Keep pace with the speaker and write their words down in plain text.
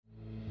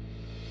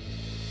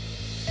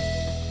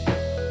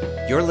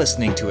You're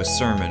listening to a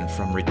sermon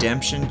from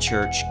Redemption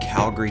Church,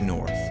 Calgary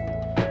North.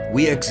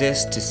 We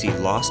exist to see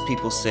lost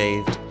people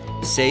saved,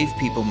 saved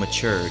people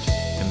matured,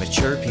 and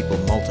mature people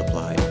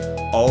multiplied,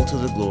 all to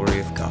the glory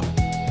of God.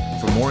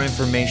 For more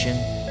information,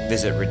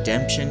 visit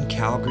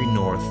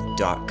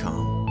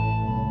redemptioncalgarynorth.com.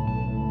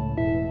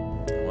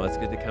 Well, it's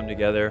good to come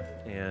together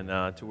and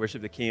to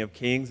worship the King of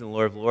Kings and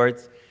Lord of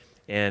Lords.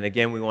 And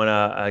again, we want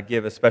to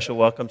give a special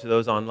welcome to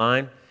those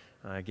online.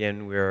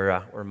 Again,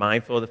 we're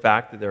mindful of the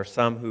fact that there are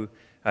some who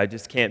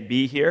just can't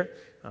be here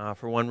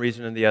for one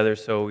reason or the other.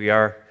 So we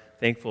are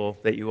thankful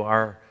that you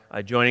are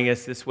joining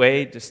us this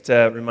way. Just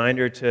a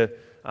reminder to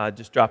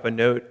just drop a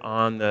note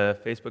on the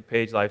Facebook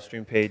page, live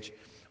stream page.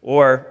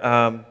 Or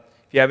if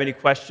you have any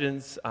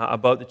questions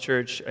about the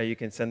church, you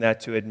can send that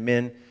to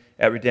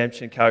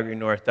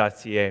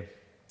admin@redemptioncalgarynorth.ca.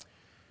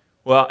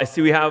 Well, I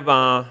see we have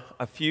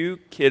a few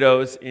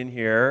kiddos in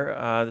here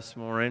this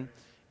morning.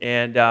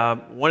 And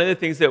one of the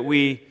things that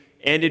we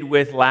ended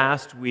with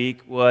last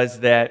week was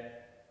that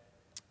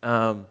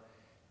Adam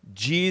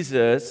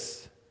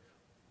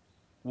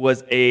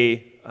was a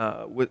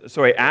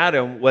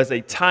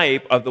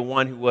type of the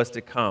one who was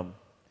to come.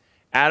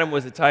 Adam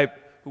was a type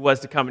who was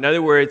to come. In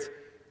other words,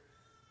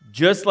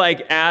 just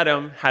like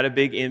Adam had a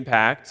big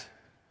impact,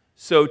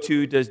 so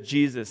too does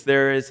Jesus.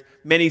 There is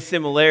many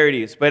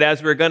similarities, but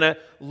as we're going to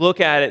look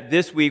at it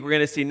this week, we're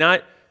going to see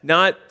not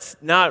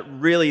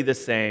really the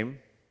same,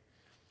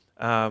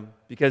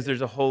 because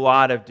there's a whole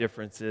lot of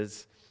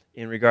differences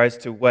in regards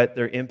to what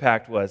their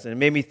impact was. And it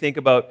made me think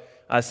about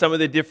some of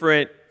the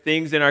different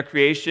things in our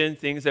creation,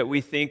 things that we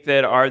think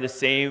that are the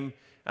same,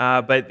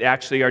 but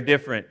actually are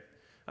different.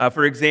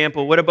 For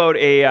example, what about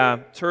a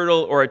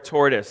turtle or a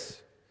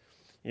tortoise?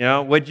 You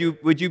know, would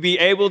you be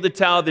able to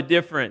tell the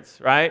difference,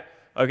 right?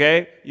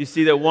 Okay, you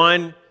see that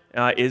one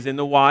is in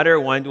the water,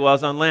 one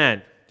dwells on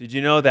land. Did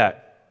you know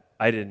that?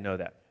 I didn't know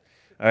that.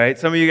 All right,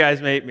 some of you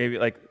guys maybe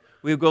like,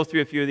 we'll go through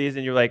a few of these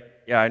and you're like,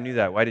 yeah, I knew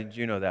that. Why didn't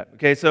you know that?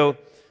 Okay, so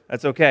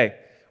that's okay.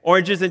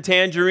 Oranges and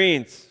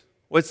tangerines.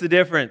 What's the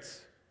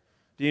difference?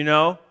 Do you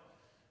know?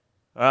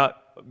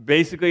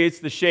 Basically, it's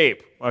the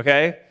shape,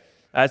 okay?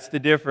 That's the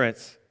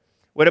difference.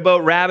 What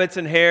about rabbits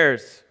and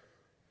hares?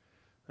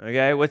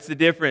 Okay, what's the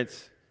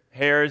difference?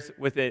 Hares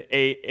with an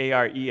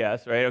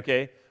A-R-E-S, right?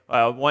 Okay,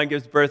 one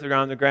gives birth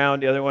around the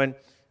ground, the other one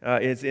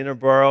is in a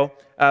burrow.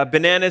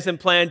 Bananas and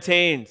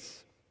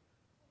plantains.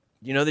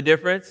 Do you know the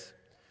difference?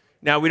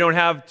 Now, we don't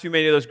have too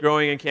many of those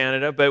growing in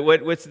Canada, but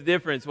what's the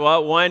difference?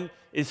 Well, one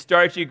is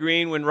starchy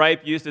green when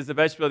ripe, used as a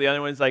vegetable. The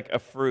other one's like a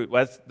fruit.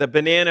 Well, that's the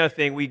banana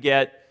thing we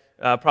get,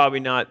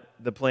 probably not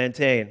the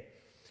plantain.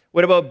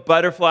 What about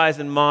butterflies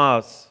and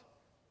moths?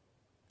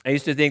 I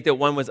used to think that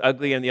one was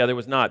ugly and the other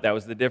was not. That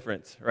was the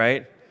difference,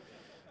 right?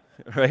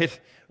 Right?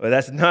 Well,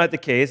 that's not the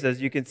case,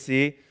 as you can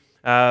see.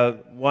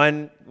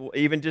 One,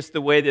 even just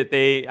the way that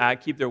they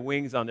keep their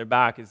wings on their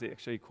back is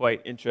actually quite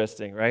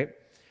interesting, right?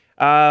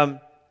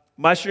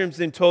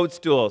 Mushrooms and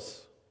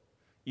toadstools.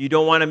 You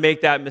don't want to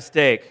make that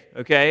mistake,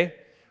 okay?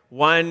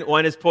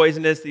 One is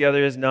poisonous, the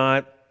other is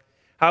not.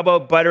 How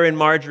about butter and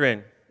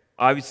margarine?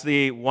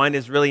 Obviously, one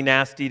is really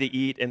nasty to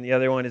eat and the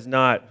other one is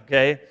not,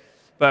 okay?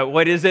 But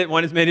what is it?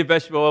 One is made of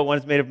vegetable oil, one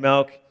is made of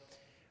milk.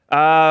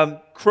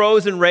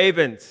 Crows and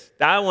ravens.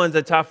 That one's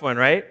a tough one,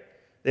 right?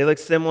 They look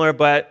similar,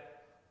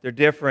 but they're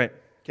different,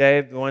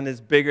 okay? The one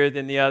is bigger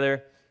than the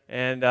other.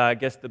 And I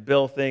guess the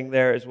bill thing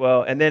there as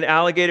well. And then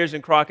alligators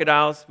and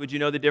crocodiles. Would you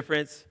know the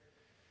difference?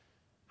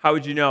 How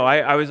would you know?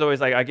 I was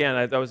always like,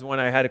 again, that was one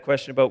I had a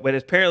question about. But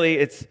apparently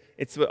it's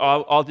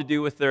all to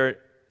do with their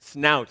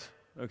snout.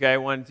 Okay,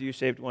 one's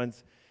U-shaped,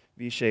 one's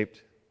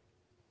V-shaped.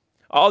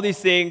 All these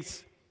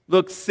things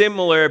look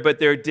similar, but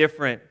they're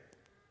different.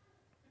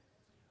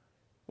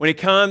 When it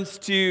comes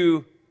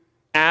to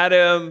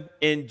Adam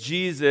and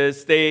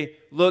Jesus, they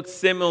look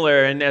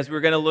similar, and as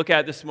we're going to look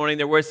at this morning,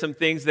 there were some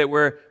things that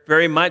were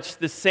very much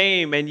the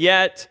same, and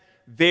yet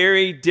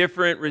very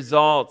different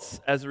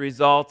results as a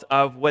result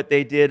of what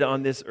they did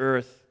on this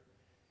earth.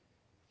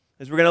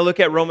 As we're going to look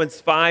at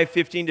Romans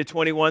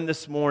 5:15-21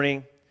 this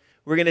morning,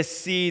 we're going to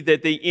see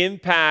that the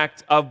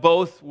impact of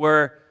both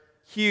were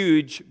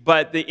huge,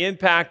 but the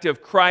impact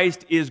of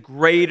Christ is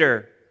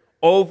greater.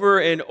 Over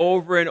and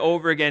over and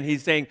over again,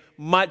 he's saying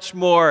much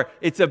more.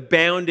 It's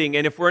abounding.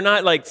 And if we're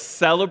not like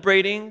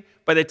celebrating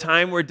by the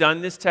time we're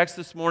done this text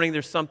this morning,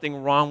 there's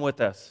something wrong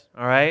with us,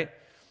 all right?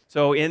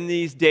 So in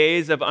these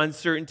days of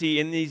uncertainty,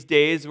 in these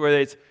days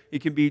where it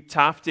can be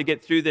tough to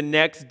get through the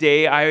next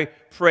day, I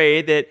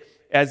pray that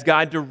as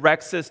God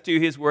directs us to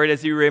his word,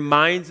 as he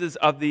reminds us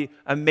of the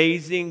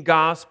amazing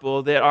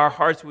gospel, that our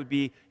hearts would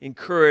be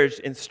encouraged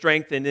and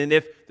strengthened. And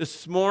if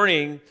this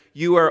morning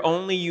you are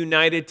only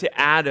united to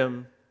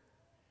Adam,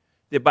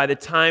 that by the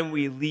time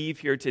we leave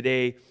here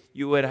today,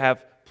 you would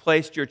have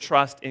placed your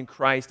trust in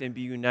Christ and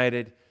be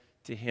united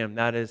to him.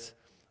 That is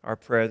our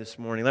prayer this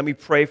morning. Let me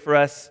pray for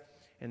us,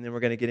 and then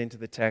we're going to get into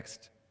the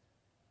text.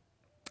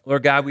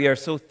 Lord God, we are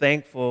so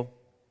thankful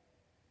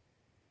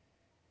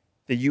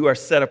that you are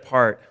set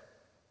apart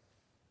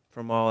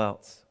from all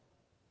else.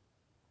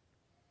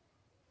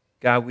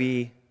 God,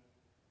 we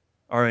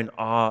are in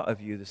awe of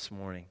you this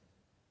morning.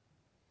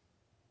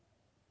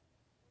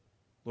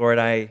 Lord,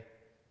 I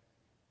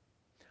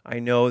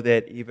know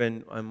that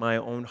even on my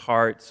own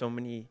heart, so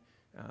many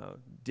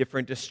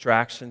different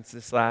distractions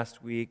this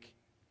last week,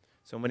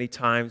 so many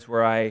times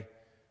where I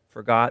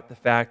forgot the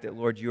fact that,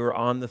 Lord, you are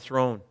on the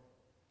throne,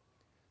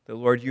 that,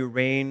 Lord, you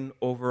reign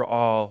over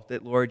all,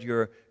 that, Lord,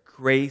 your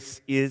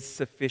grace is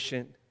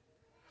sufficient.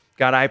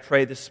 God, I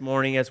pray this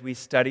morning as we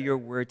study your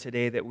word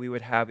today that we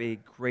would have a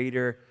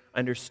greater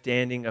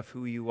understanding of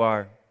who you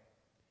are,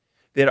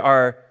 that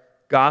our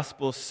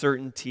gospel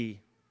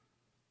certainty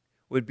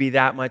would be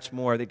that much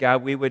more, that,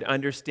 God, we would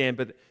understand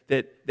but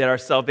that our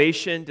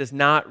salvation does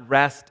not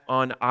rest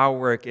on our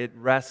work, it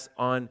rests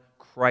on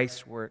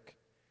Christ's work.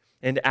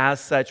 And as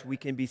such, we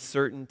can be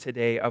certain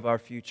today of our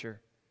future.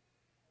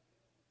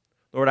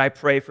 Lord, I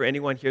pray for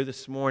anyone here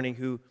this morning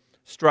who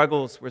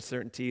struggles with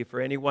certainty, for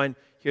anyone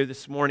here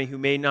this morning who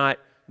may not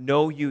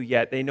know you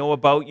yet. They know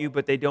about you,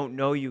 but they don't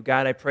know you.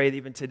 God, I pray that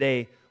even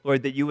today,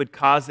 Lord, that you would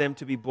cause them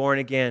to be born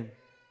again.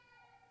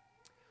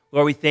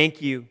 Lord, we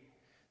thank you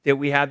that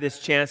we have this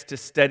chance to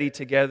study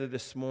together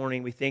this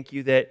morning. We thank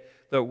you that,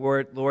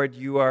 Lord,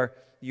 you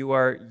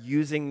are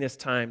using this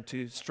time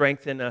to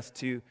strengthen us,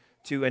 to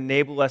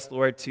enable us,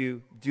 Lord,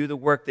 to do the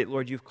work that,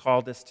 Lord, you've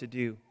called us to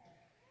do.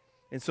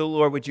 And so,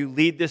 Lord, would you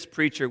lead this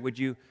preacher? Would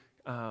you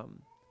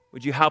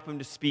help him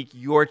to speak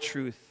your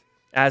truth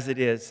as it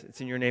is?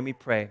 It's in your name we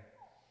pray.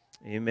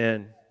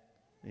 Amen.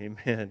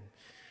 Amen.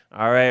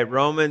 All right,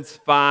 Romans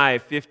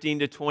 5, 15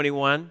 to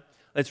 21.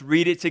 Let's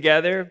read it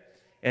together,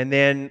 and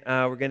then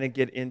we're going to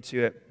get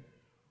into it.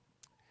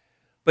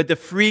 But the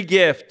free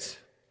gift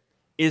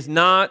is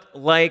not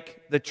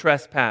like the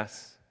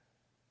trespass.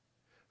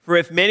 For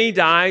if many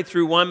died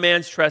through one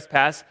man's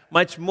trespass,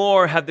 much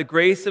more have the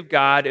grace of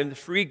God and the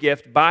free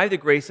gift by the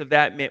grace of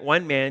that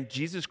one man,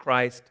 Jesus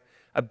Christ,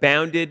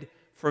 abounded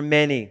for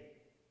many.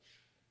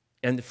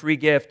 And the free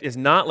gift is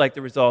not like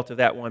the result of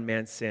that one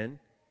man's sin.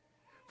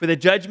 For the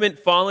judgment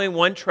following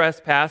one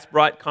trespass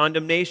brought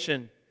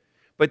condemnation,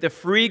 but the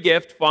free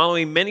gift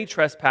following many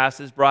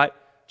trespasses brought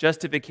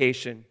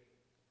justification.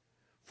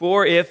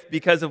 For if,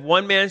 because of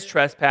one man's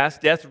trespass,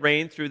 death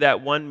reigned through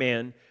that one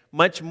man,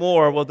 much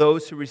more will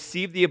those who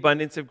receive the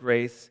abundance of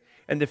grace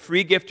and the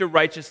free gift of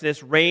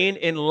righteousness reign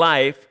in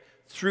life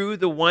through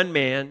the one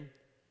man,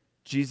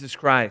 Jesus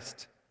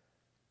Christ.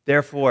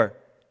 Therefore,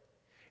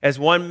 as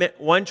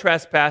one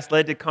trespass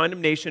led to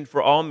condemnation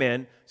for all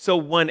men, so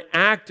one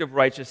act of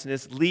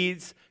righteousness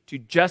leads to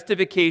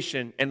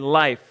justification and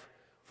life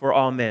for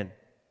all men.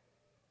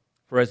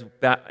 For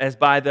as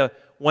by the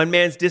one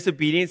man's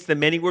disobedience the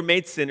many were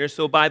made sinners,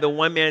 so by the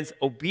one man's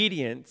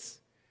obedience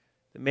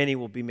the many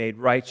will be made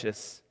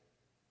righteous.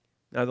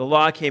 Now the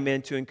law came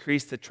in to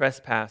increase the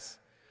trespass,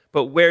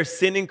 but where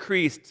sin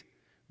increased,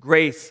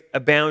 grace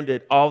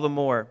abounded all the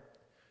more,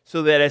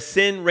 so that as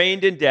sin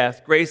reigned in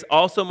death, grace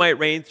also might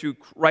reign through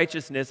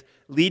righteousness,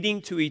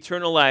 leading to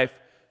eternal life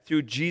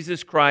through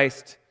Jesus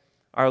Christ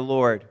our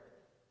Lord.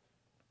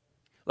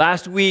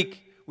 Last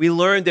week, we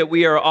learned that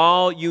we are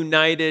all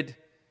united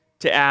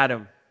to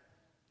Adam,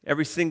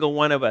 every single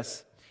one of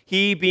us.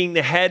 He, being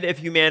the head of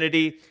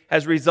humanity,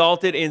 has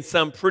resulted in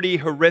some pretty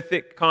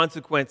horrific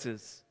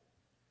consequences.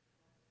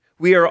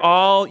 We are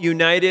all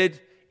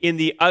united in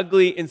the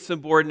ugly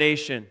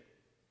insubordination.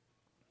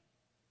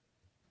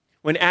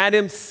 When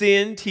Adam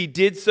sinned, he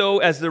did so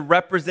as the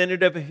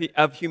representative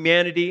of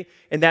humanity,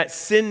 and that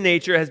sin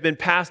nature has been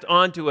passed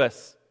on to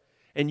us.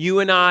 And you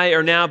and I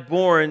are now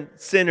born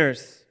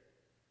sinners.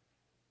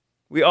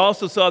 We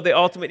also saw the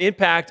ultimate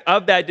impact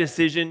of that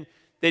decision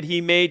that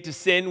he made to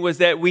sin was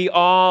that we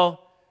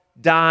all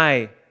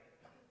die.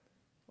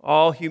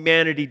 All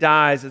humanity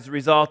dies as a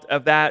result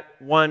of that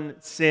one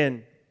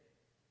sin.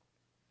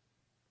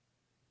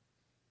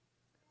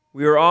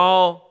 We are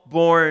all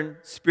born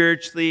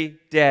spiritually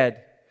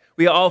dead.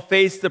 We all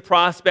face the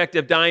prospect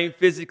of dying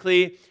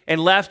physically, and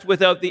left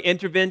without the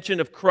intervention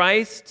of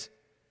Christ,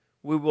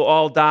 we will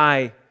all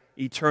die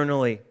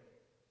eternally.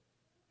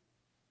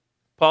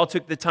 Paul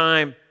took the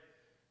time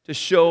to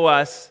show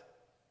us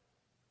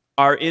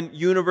our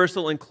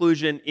universal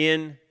inclusion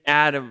in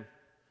Adam.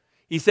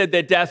 He said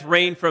that death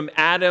reigned from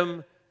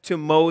Adam to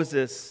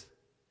Moses.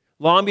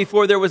 Long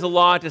before there was a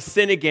law to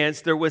sin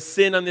against, there was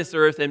sin on this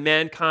earth, and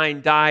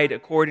mankind died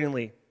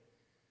accordingly.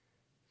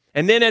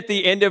 And then at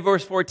the end of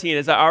verse 14,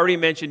 as I already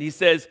mentioned, he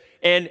says,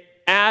 and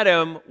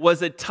Adam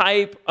was a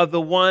type of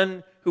the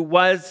one who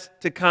was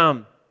to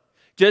come.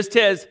 Just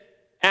as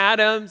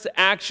Adam's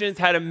actions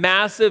had a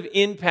massive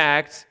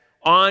impact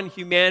on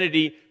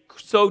humanity,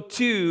 so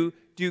too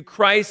do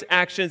Christ's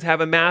actions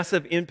have a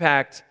massive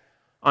impact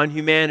on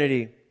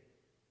humanity.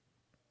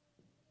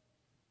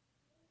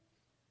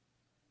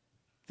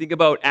 Think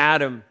about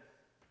Adam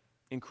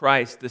and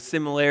Christ, the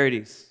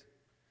similarities.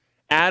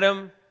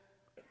 Adam,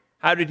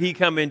 how did he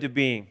come into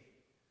being?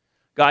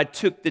 God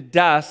took the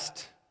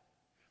dust,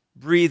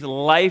 breathed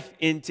life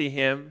into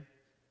him,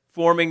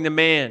 forming the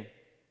man.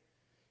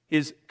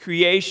 His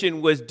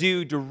creation was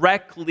due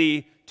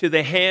directly to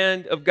the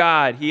hand of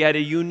God. He had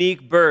a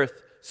unique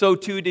birth so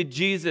too did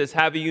Jesus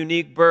have a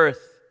unique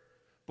birth,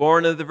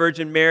 born of the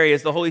Virgin Mary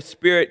as the Holy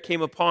Spirit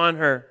came upon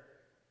her.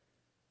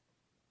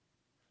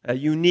 A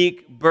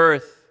unique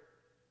birth.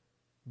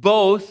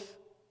 Both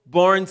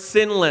born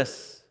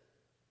sinless.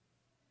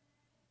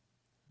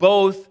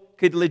 Both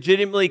could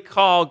legitimately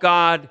call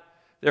God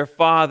their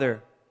Father.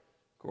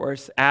 Of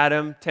course,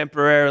 Adam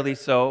temporarily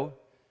so.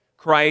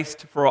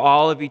 Christ for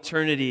all of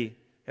eternity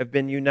have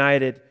been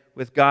united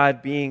with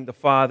God being the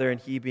Father and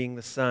He being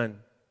the Son.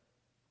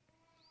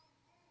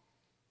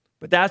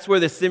 But that's where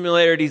the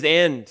similarities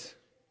end,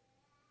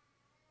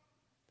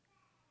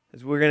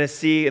 as we're going to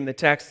see in the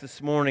text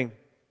this morning.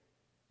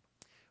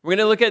 We're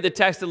going to look at the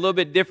text a little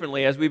bit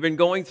differently. As we've been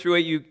going through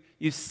it,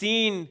 you've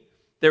seen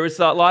there was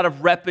a lot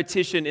of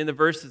repetition in the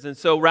verses. And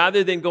so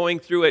rather than going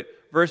through it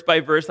verse by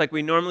verse like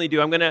we normally do,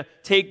 I'm going to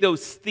take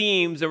those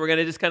themes and we're going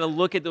to just kind of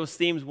look at those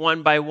themes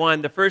one by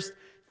one. The first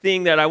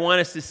thing that I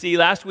want us to see,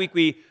 last week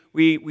we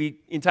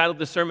entitled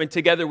the sermon,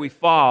 Together We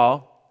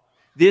Fall.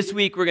 This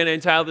week we're going to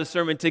entitle the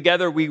sermon,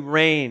 Together We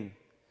Reign.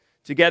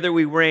 Together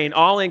we reign.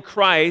 All in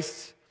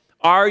Christ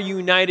are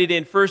united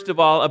in, first of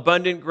all,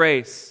 abundant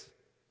grace.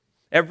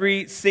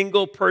 Every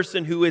single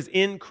person who is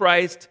in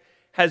Christ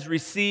has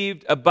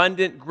received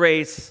abundant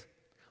grace.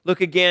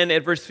 Look again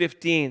at verse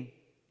 15.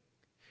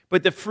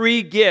 But the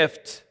free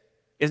gift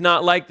is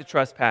not like the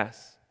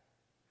trespass.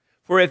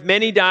 For if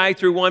many die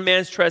through one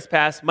man's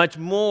trespass, much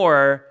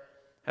more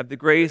have the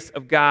grace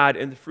of God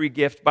and the free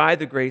gift by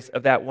the grace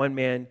of that one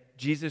man,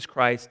 Jesus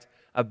Christ,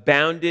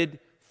 abounded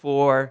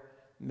for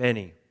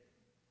many.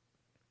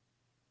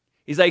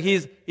 He's like,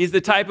 he's the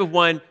type of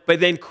one, but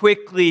then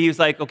quickly he's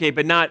like, okay,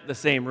 but not the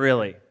same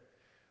really,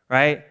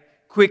 right?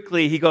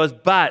 Quickly he goes,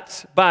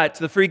 but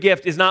the free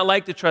gift is not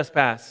like the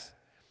trespass.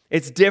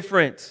 It's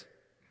different.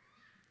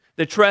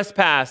 The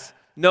trespass,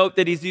 note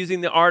that he's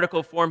using the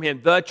article form here,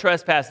 the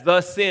trespass,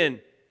 the sin.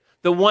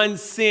 The one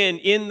sin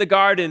in the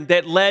garden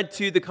that led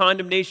to the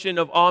condemnation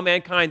of all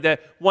mankind, the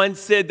one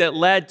sin that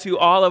led to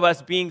all of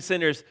us being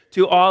sinners,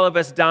 to all of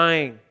us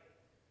dying.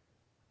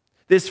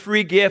 This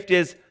free gift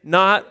is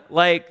not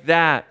like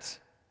that.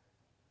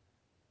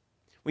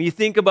 When you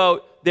think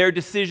about their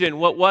decision,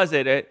 what was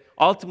it?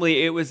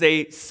 Ultimately, it was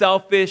a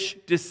selfish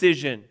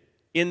decision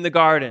in the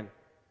garden.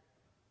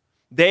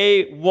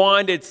 They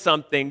wanted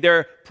something.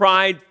 Their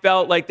pride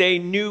felt like they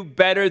knew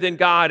better than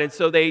God, and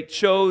so they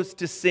chose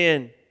to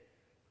sin.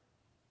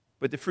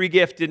 But the free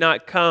gift did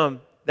not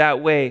come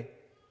that way.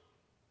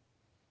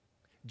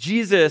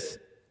 Jesus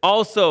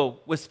also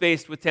was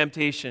faced with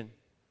temptation.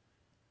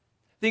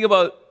 Think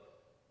about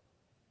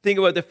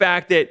the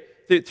fact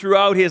that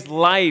throughout his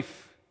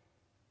life,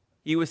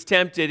 he was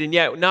tempted, and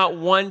yet not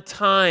one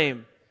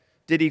time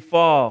did he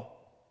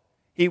fall.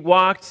 He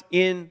walked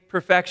in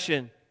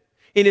perfection.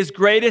 In his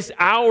greatest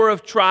hour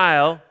of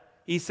trial,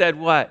 he said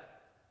what?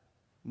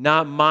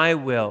 Not my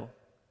will,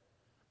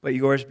 but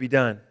yours be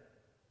done.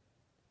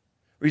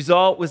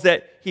 Result was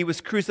that he was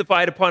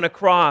crucified upon a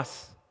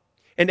cross.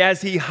 And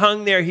as he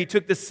hung there, he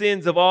took the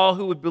sins of all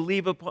who would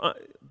believe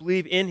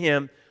in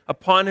him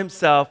upon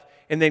himself.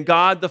 And then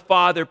God the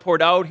Father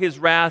poured out his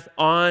wrath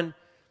on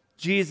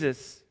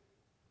Jesus.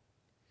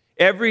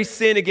 Every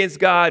sin against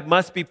God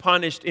must be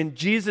punished, and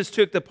Jesus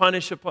took the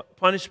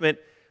punishment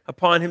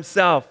upon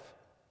himself.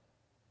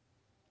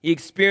 He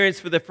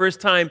experienced for the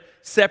first time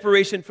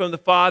separation from the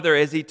Father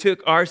as he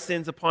took our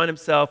sins upon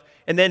himself,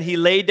 and then he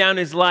laid down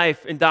his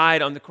life and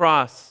died on the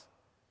cross.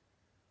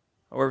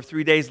 However,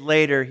 3 days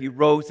later, he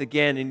rose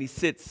again and he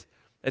sits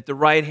at the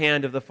right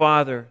hand of the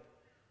Father.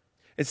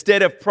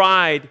 Instead of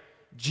pride,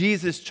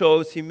 Jesus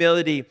chose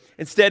humility.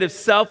 Instead of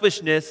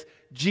selfishness,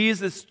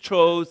 Jesus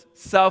chose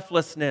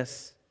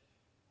selflessness.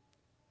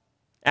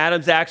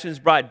 Adam's actions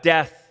brought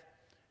death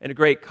and a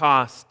great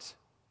cost.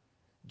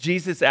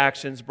 Jesus'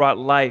 actions brought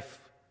life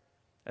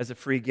as a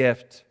free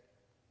gift.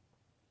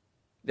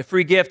 The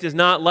free gift is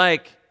not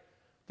like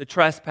the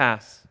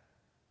trespass.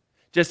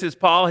 Just as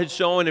Paul had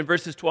shown in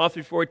verses 12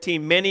 through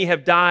 14, many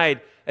have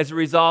died as a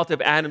result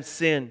of Adam's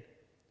sin.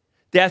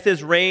 Death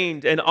has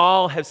reigned and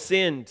all have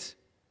sinned.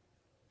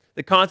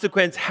 The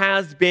consequence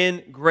has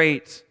been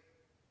great.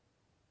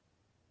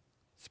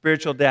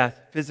 Spiritual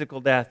death, physical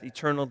death,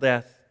 eternal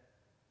death.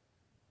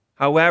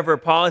 However,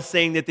 Paul is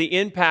saying that the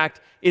impact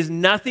is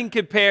nothing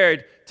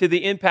compared to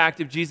the impact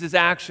of Jesus'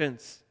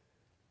 actions.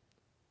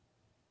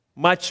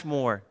 Much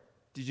more.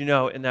 Did you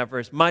know in that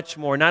verse? Much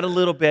more. Not a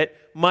little bit,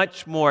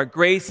 much more.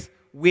 Grace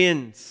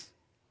wins.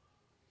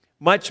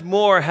 Much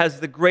more has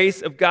the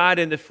grace of God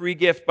and the free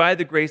gift by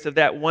the grace of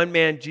that one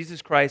man,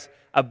 Jesus Christ,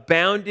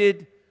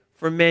 abounded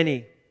for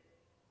many.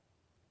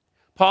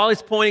 Paul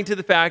is pointing to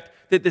the fact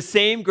that the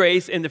same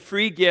grace and the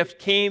free gift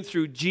came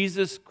through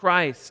Jesus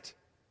Christ.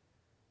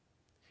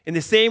 In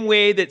the same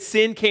way that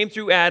sin came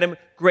through Adam,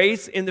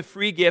 grace and the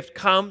free gift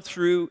come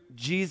through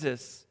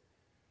Jesus.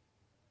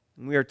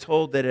 And we are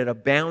told that it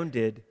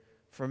abounded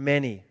for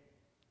many.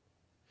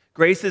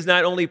 Grace is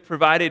not only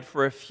provided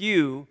for a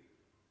few,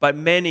 but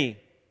many.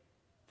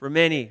 For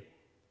many.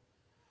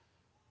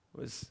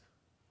 I was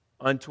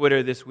on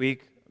Twitter this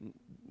week.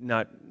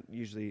 not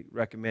usually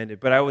recommended,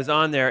 but I was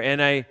on there,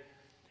 and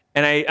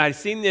I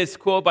seen this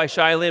quote by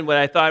Shai Linne, what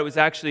I thought was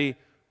actually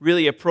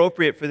really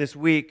appropriate for this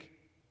week.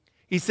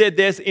 He said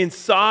this: in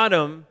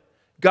Sodom,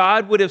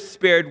 God would have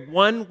spared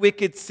one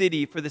wicked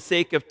city for the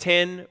sake of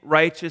 10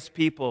 righteous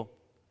people,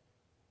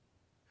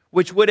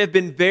 which would have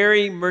been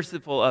very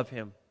merciful of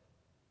him.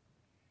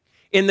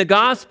 In the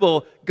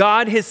gospel,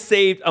 God has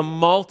saved a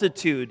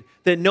multitude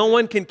that no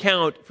one can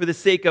count for the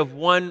sake of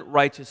one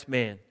righteous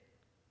man.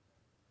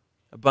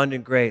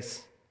 Abundant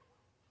grace.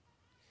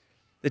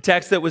 The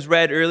text that was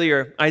read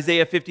earlier,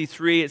 Isaiah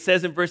 53, it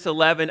says in verse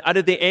 11, out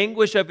of the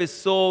anguish of his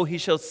soul he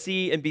shall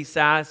see and be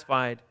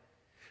satisfied.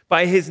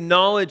 By his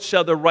knowledge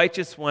shall the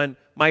righteous one,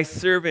 my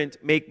servant,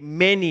 make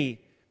many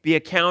be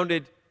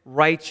accounted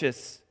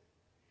righteous,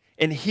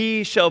 and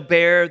he shall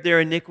bear their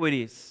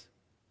iniquities.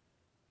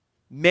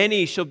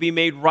 Many shall be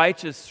made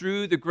righteous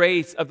through the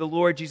grace of the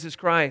Lord Jesus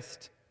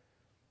Christ.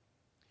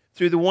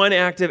 Through the one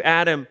act of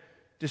Adam,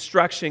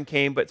 destruction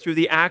came, but through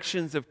the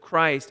actions of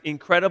Christ,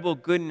 incredible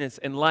goodness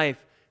and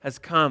life has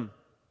come.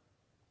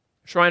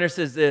 Schreiner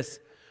says this: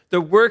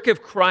 the work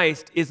of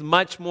Christ is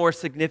much more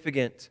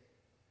significant.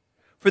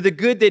 For the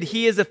good that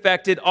he has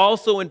effected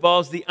also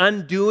involves the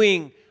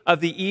undoing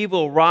of the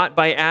evil wrought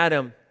by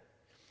Adam.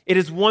 It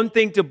is one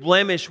thing to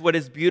blemish what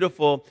is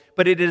beautiful,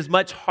 but it is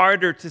much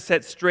harder to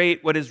set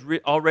straight what is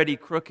already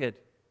crooked.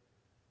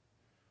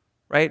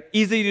 Right?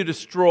 Easy to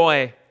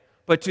destroy,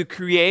 but to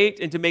create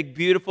and to make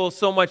beautiful,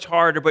 so much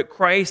harder. But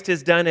Christ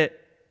has done it.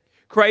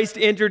 Christ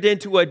entered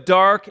into a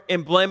dark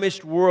and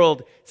blemished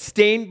world,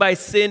 stained by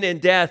sin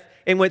and death,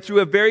 and went through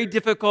a very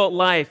difficult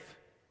life,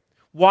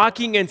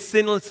 walking in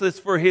sinlessness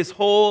for his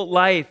whole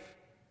life.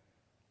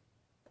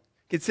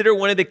 Consider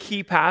one of the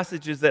key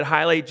passages that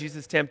highlight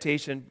Jesus'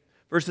 temptation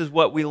versus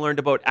what we learned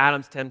about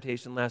Adam's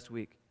temptation last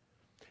week.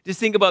 Just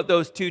think about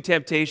those two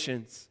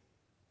temptations.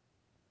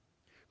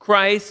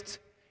 Christ,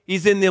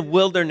 he's in the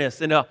wilderness,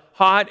 in a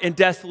hot and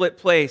desolate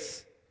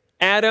place.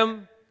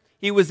 Adam,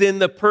 he was in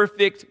the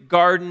perfect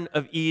Garden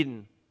of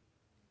Eden.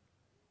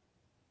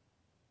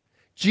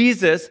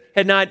 Jesus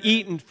had not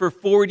eaten for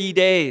 40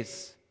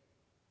 days.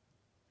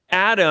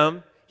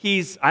 Adam,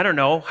 I don't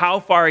know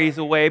how far he's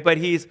away, but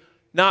he's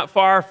not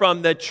far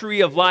from the tree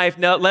of life,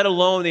 let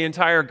alone the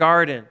entire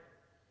garden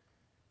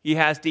he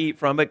has to eat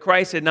from. But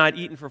Christ had not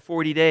eaten for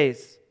 40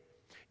 days.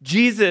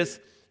 Jesus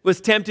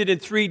was tempted in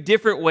 3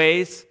 different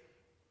ways.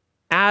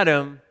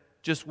 Adam,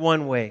 just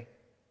one way.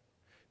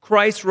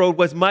 Christ's road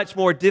was much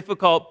more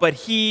difficult, but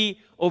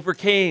he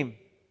overcame.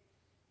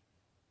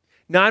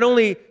 Not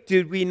only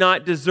did we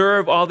not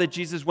deserve all that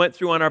Jesus went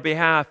through on our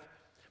behalf,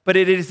 but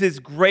it is his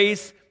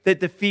grace that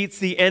defeats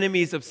the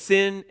enemies of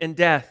sin and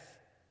death.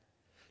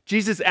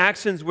 Jesus'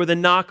 actions were the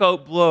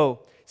knockout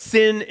blow.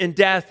 Sin and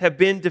death have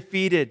been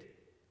defeated.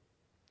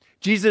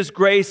 Jesus'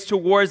 grace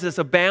towards us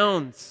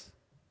abounds.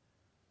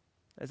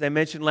 As I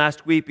mentioned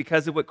last week,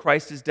 because of what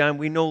Christ has done,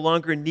 we no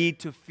longer need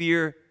to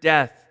fear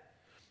death.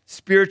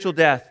 Spiritual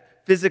death,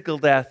 physical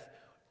death,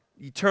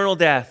 eternal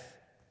death.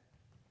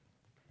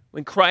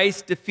 When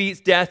Christ defeats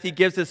death, he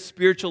gives us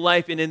spiritual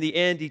life and in the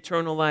end,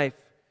 eternal life.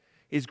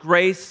 His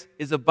grace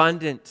is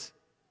abundant.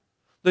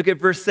 Look at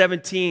verse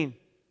 17. It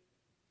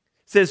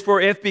says,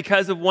 for if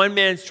because of one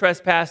man's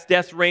trespass,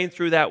 death reigned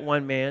through that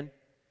one man,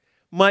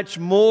 much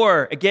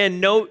more, again,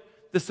 note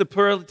the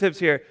superlatives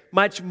here,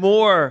 much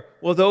more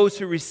will those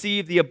who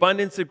receive the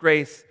abundance of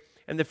grace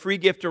and the free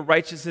gift of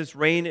righteousness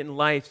reign in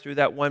life through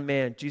that one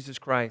man, Jesus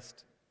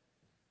Christ.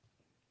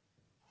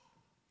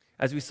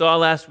 As we saw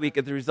last week,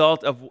 as the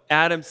result of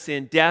Adam's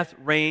sin, death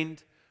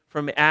reigned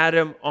from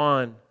Adam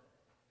on.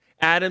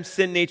 Adam's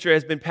sin nature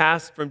has been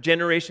passed from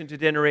generation to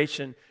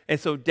generation, and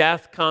so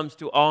death comes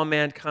to all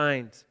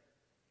mankind.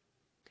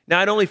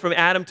 Not only from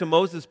Adam to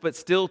Moses, but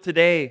still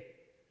today.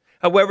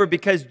 However,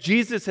 because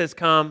Jesus has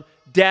come,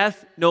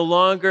 death no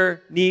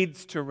longer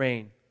needs to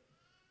reign.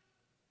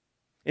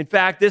 In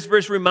fact, this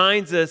verse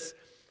reminds us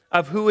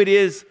of who it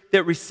is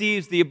that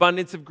receives the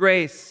abundance of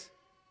grace.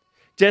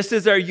 Just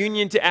as our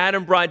union to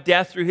Adam brought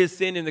death through his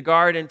sin in the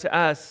garden to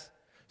us,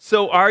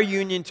 so our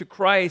union to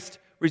Christ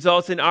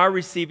results in our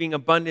receiving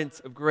abundance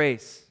of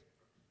grace.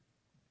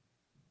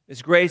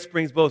 This grace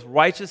brings both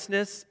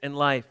righteousness and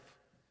life.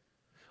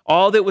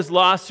 All that was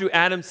lost through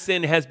Adam's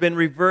sin has been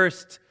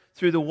reversed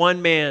through the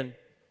one man,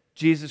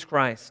 Jesus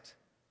Christ.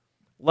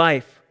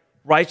 Life,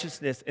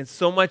 righteousness, and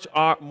so much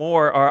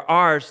more are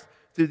ours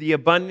through the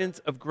abundance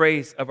of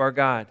grace of our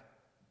God.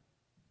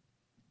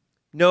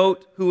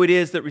 Note who it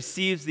is that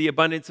receives the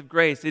abundance of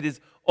grace. It is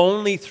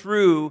only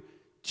through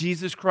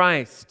Jesus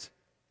Christ.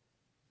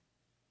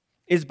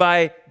 It is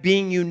by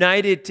being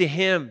united to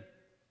him.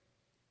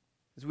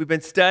 As we've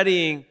been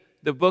studying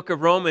the book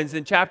of Romans,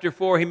 in chapter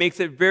 4, he makes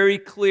it very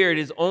clear it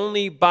is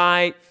only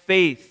by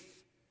faith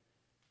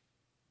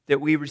that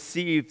we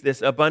receive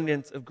this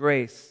abundance of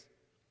grace.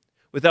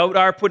 Without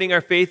our putting our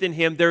faith in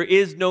him, there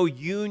is no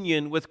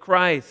union with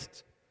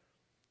Christ.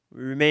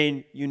 We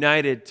remain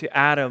united to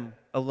Adam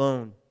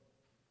alone.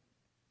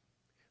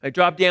 I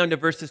drop down to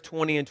verses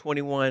 20 and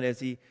 21 as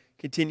he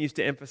continues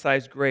to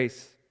emphasize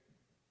grace.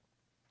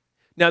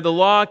 Now the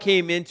law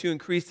came in to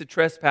increase the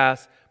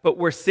trespass, but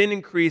where sin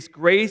increased,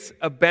 grace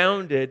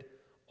abounded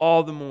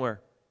all the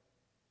more.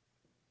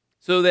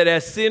 So that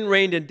as sin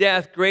reigned in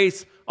death,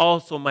 grace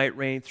also might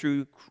reign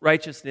through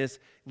righteousness,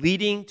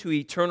 leading to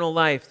eternal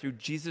life through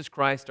Jesus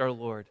Christ our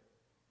Lord.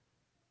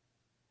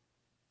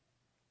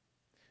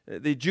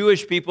 The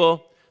Jewish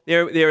people,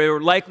 they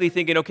were likely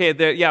thinking, okay,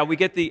 we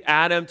get the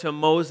Adam to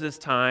Moses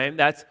time.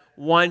 That's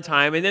one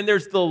time. And then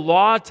there's the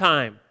law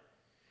time.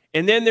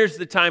 And then there's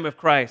the time of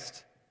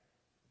Christ.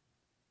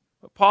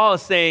 What Paul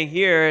is saying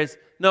here is,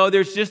 no,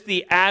 there's just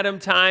the Adam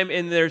time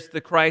and there's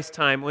the Christ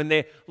time. When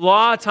the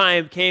law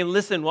time came,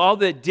 listen, all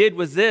that did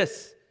was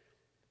this.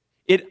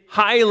 It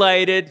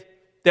highlighted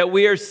that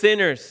we are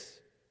sinners.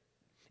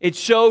 It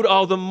showed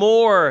all the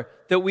more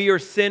that we are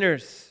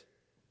sinners.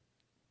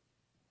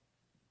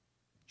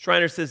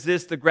 Schreiner says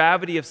this, the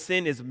gravity of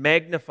sin is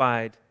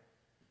magnified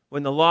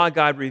when the law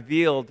God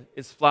revealed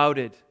is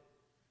flouted.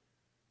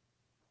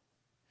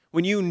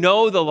 When you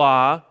know the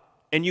law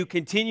and you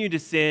continue to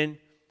sin,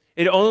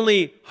 it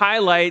only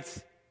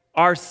highlights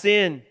our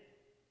sin.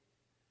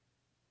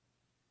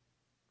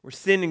 Where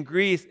sin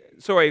increased,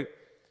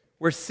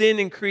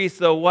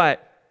 though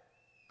what?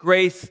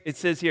 Grace, it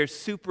says here,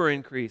 super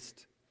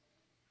increased.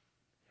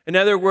 In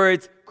other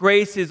words,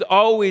 grace is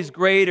always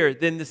greater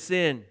than the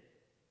sin.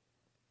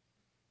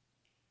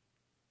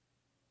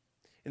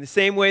 In the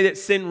same way that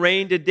sin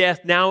reigned to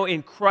death, now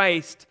in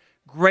Christ,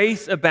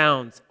 grace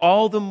abounds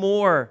all the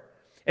more.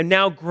 And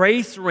now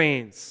grace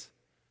reigns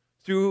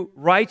through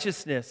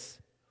righteousness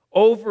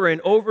over and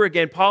over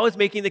again. Paul is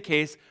making the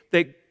case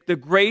that the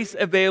grace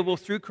available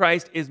through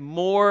Christ is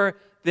more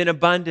than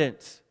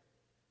abundant.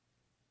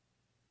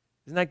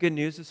 Isn't that good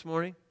news this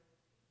morning?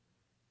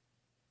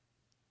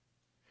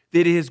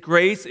 That His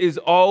grace is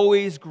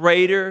always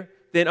greater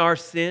than our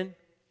sin.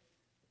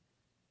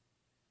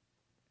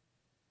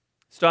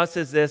 Stott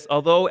says this,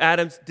 although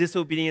Adam's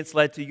disobedience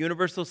led to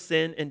universal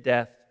sin and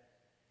death,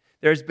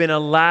 there's been a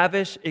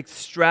lavish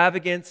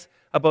extravagance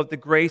about the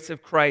grace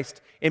of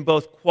Christ in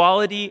both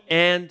quality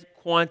and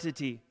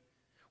quantity,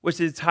 which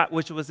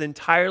was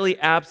entirely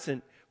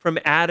absent from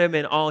Adam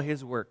and all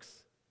his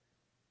works.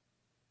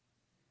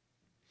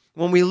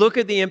 When we look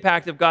at the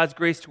impact of God's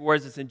grace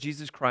towards us in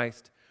Jesus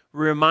Christ,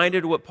 we're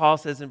reminded of what Paul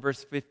says in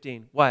verse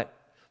 15. What?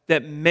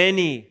 That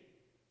many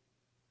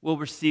will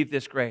receive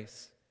this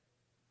grace.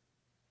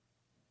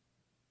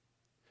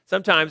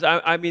 Sometimes,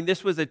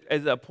 this was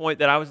a point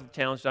that I was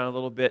challenged on a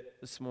little bit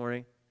this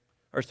morning.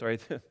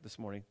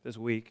 This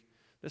week.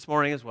 This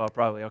morning as well,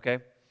 probably, okay?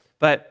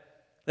 But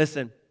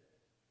listen,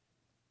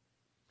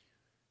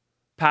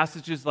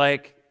 passages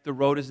like the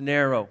road is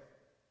narrow.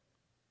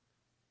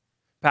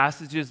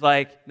 Passages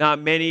like not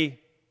many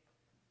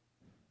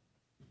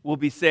will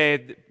be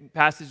saved.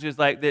 Passages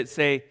like that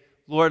say,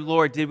 Lord,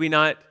 Lord, did we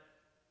not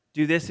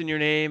do this in your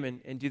name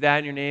and do that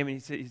in your name?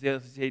 And he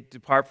said,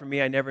 depart from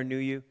me, I never knew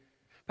you.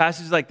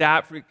 Passages like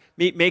that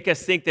make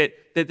us think that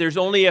there's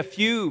only a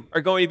few are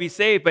going to be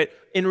saved, but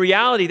in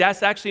reality,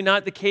 that's actually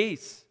not the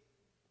case.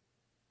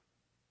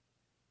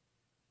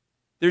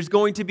 There's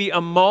going to be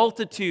a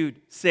multitude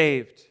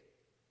saved,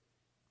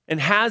 and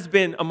has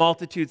been a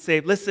multitude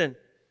saved. Listen,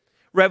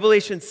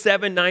 Revelation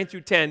 7, 9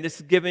 through 10, this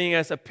is giving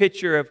us a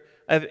picture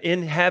of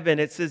in heaven.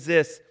 It says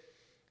this,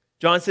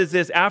 John says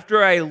this,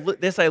 after I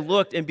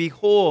looked, and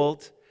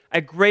behold, a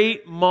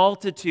great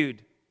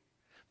multitude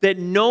that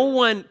no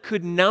one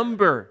could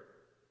number,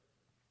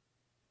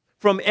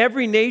 from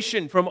every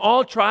nation, from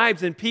all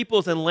tribes and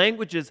peoples and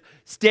languages,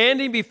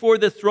 standing before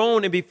the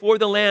throne and before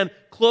the Lamb,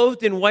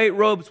 clothed in white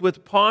robes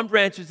with palm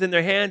branches in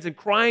their hands, and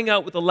crying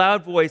out with a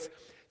loud voice,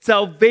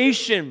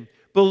 salvation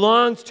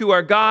belongs to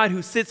our God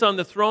who sits on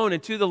the throne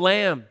and to the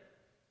Lamb.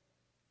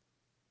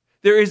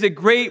 There is a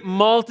great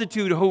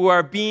multitude who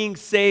are being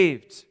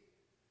saved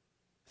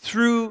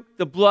through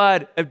the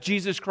blood of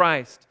Jesus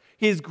Christ.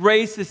 His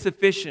grace is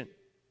sufficient.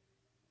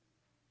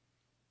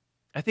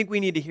 I think we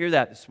need to hear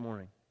that this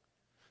morning.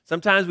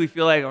 Sometimes we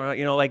feel like,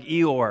 like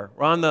Eeyore.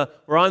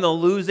 We're on the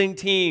losing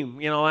team.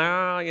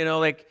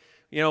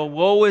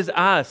 Woe is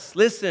us.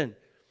 Listen,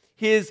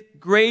 His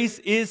grace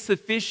is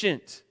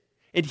sufficient,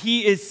 and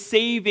He is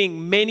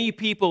saving many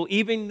people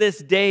even this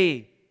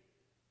day.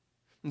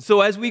 And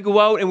so as we go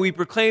out and we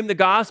proclaim the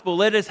gospel,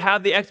 let us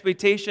have the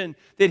expectation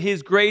that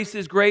His grace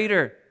is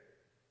greater.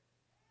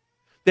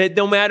 That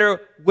no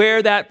matter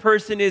where that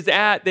person is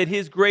at, that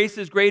His grace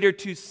is greater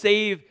to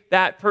save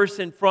that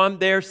person from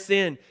their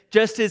sin.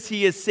 Just as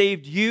He has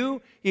saved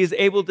you, He is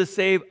able to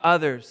save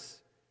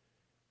others.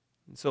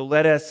 And so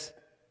let us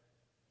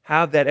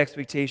have that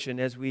expectation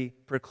as we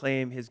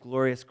proclaim His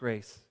glorious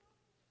grace.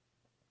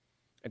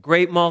 A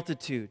great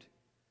multitude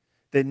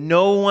that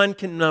no one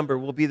can number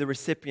will be the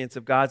recipients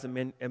of God's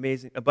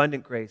amazing,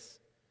 abundant grace.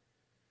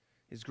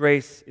 His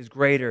grace is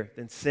greater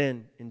than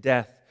sin and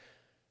death.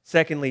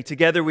 Secondly,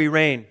 together we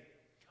reign.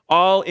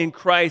 All in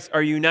Christ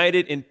are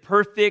united in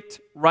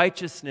perfect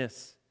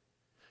righteousness.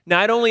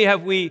 Not only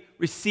have we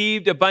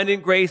received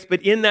abundant grace,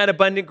 but in that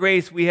abundant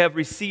grace we have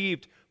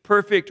received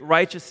perfect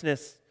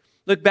righteousness.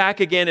 Look back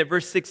again at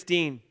verse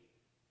 16.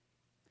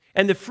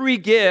 And the free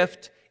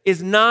gift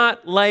is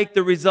not like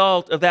the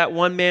result of that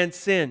one man's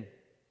sin.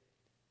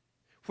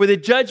 For the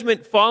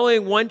judgment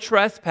following one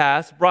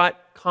trespass brought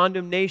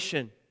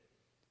condemnation,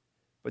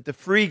 but the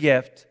free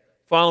gift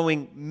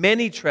following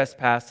many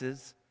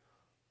trespasses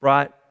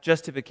brought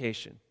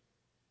justification.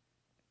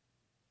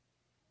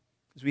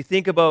 As we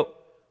think about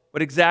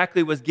what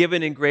exactly was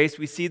given in grace,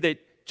 we see that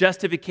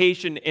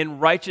justification and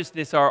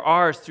righteousness are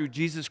ours through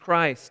Jesus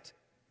Christ.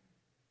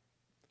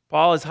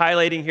 Paul is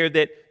highlighting here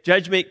that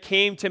judgment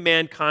came to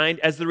mankind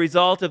as the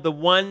result of the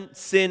one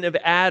sin of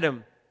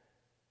Adam.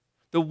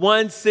 The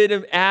one sin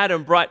of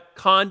Adam brought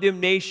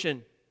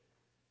condemnation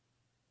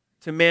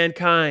to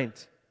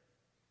mankind.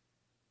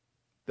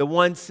 The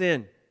one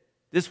sin.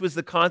 This was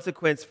the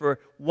consequence for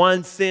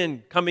one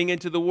sin coming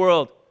into the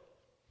world.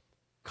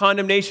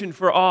 Condemnation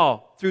for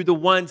all through the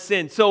one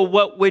sin. So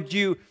what would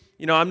you,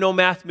 I'm no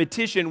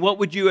mathematician, what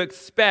would you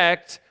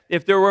expect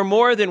if there were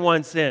more than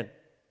one sin?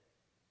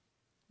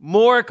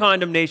 More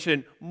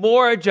condemnation,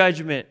 more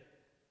judgment.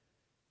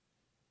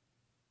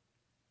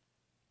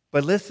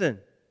 But listen,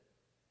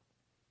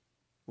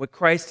 what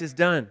Christ has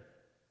done.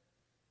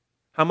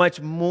 How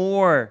much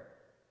more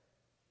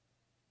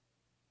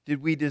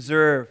did we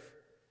deserve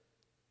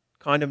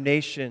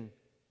condemnation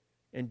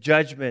and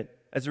judgment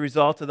as a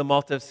result of the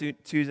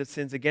multitude of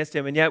sins against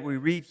him? And yet we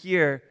read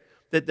here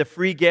that the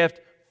free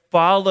gift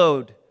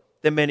followed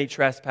the many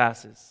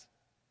trespasses.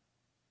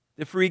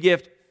 The free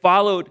gift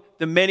followed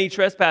the many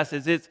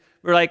trespasses.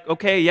 We're like,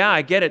 okay, yeah,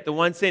 I get it. The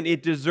one sin,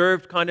 it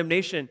deserved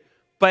condemnation.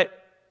 But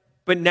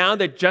now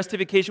that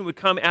justification would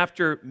come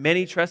after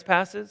many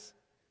trespasses?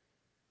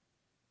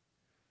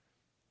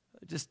 I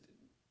just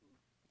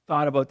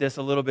thought about this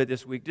a little bit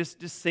this week. Just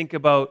think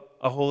about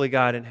a holy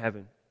God in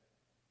heaven.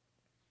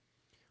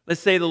 Let's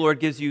say the Lord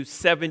gives you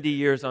 70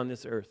 years on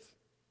this earth.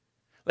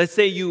 Let's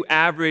say you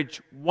average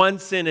one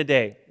sin a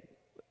day.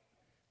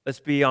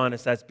 Let's be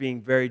honest, that's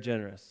being very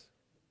generous.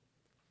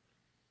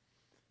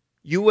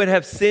 You would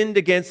have sinned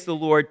against the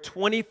Lord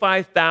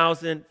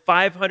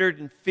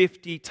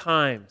 25,550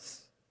 times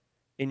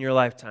in your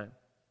lifetime.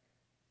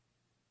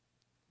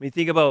 When you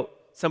think about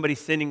somebody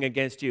sinning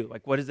against you,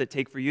 like what does it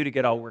take for you to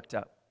get all worked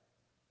up?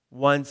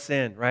 One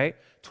sin, right?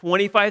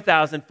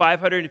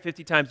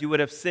 25,550 times you would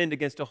have sinned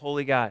against a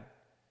holy God.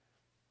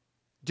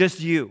 Just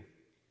you.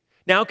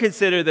 Now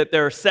consider that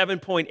there are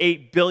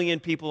 7.8 billion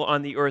people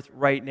on the earth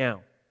right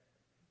now.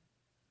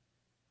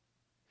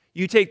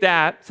 You take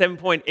that,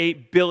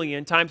 7.8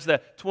 billion, times the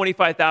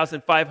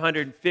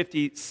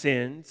 25,550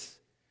 sins,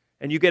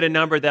 and you get a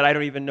number that I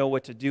don't even know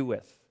what to do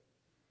with.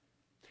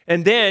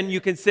 And then you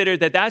consider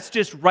that that's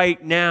just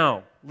right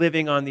now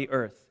living on the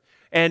earth.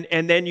 And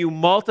then you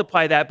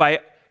multiply that by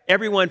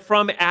everyone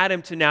from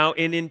Adam to now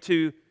and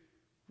into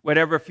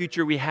whatever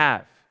future we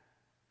have.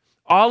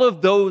 All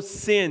of those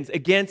sins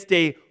against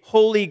a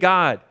holy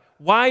God.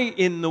 Why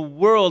in the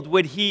world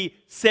would he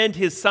send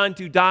his son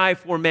to die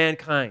for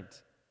mankind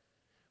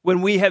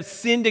when we have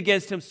sinned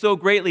against him so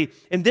greatly?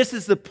 And this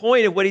is the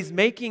point of what he's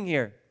making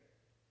here.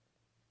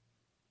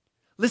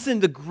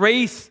 Listen, the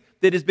grace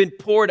that has been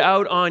poured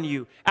out on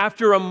you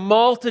after a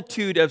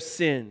multitude of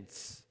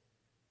sins,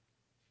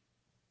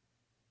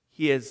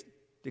 he has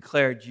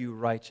declared you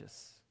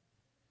righteous.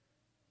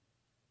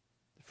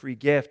 The free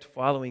gift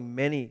following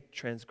many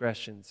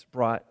transgressions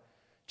brought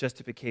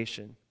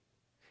justification.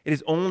 It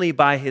is only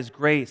by his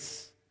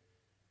grace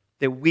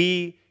that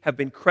we have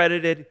been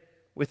credited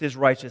with his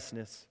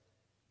righteousness.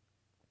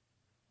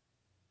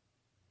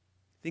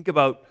 Think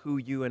about who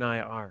you and I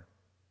are.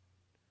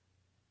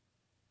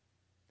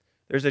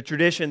 There's a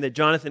tradition that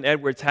Jonathan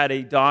Edwards had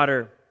a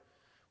daughter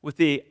with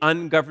the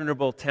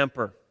ungovernable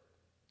temper.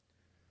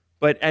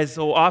 But as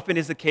so often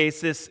is the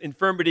case, this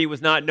infirmity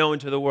was not known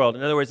to the world.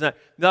 In other words, not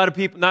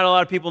a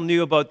lot of people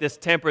knew about this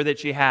temper that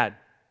she had.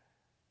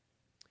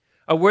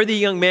 A worthy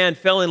young man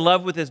fell in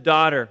love with his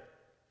daughter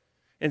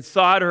and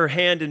sought her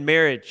hand in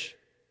marriage.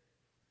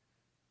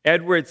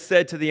 Edwards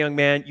said to the young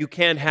man, "You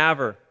can't have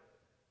her."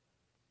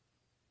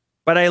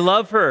 "But I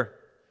love her,"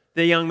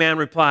 the young man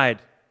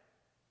replied.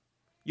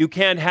 "You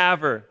can't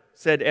have her,"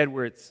 said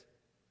Edwards.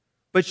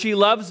 "But she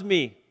loves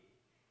me,"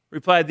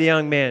 replied the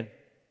young man.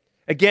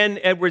 Again,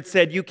 Edwards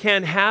said, "You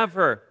can't have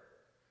her."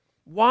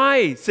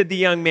 "Why?" said the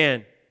young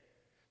man.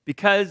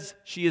 "Because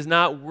she is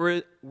not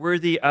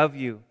worthy of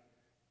you."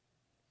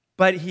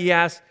 But he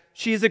asked,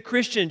 "She is a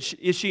Christian,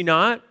 is she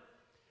not?"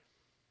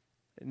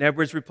 And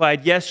Edwards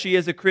replied, "Yes, she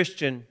is a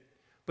Christian,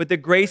 but the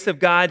grace of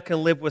God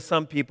can live with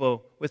some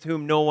people with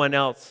whom no one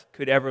else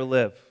could ever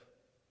live."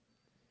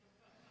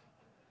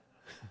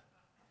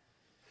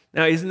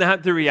 Now, isn't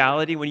that the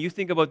reality? When you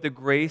think about the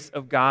grace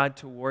of God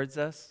towards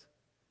us,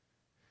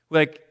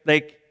 like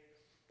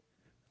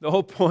the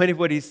whole point of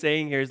what he's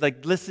saying here is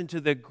like, listen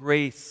to the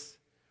grace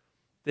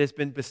that's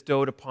been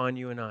bestowed upon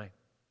you and I.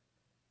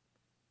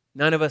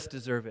 None of us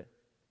deserve it.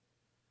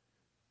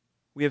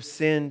 We have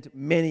sinned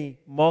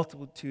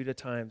multitude of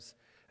times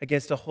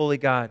against a holy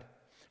God.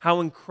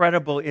 How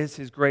incredible is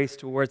his grace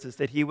towards us,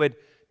 that he would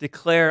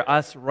declare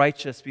us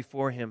righteous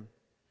before him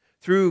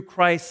through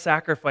Christ's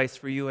sacrifice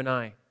for you and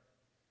I.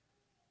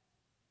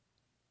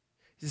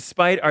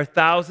 Despite our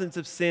thousands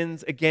of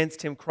sins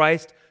against him,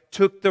 Christ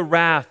took the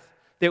wrath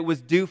that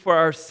was due for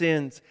our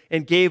sins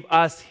and gave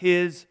us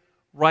his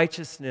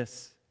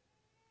righteousness.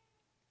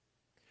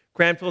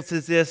 Cranfield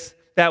says this,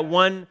 that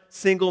one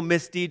single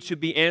misdeed should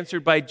be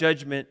answered by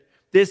judgment.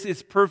 This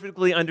is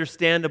perfectly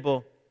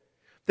understandable.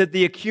 That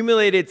the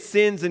accumulated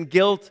sins and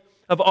guilt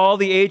of all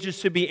the ages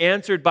should be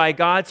answered by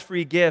God's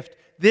free gift.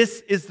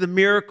 This is the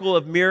miracle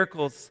of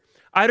miracles,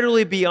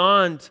 utterly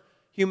beyond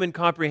human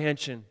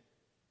comprehension.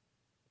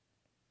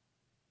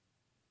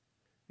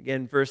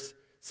 Again, verse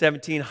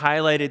 17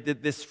 highlighted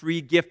that this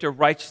free gift of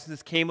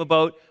righteousness came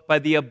about by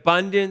the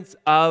abundance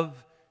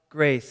of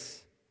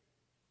grace.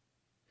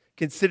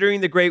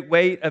 Considering the great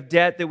weight of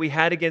debt that we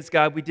had against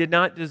God, we did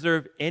not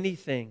deserve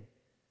anything.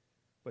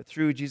 But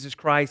through Jesus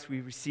Christ,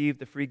 we received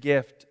the free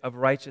gift of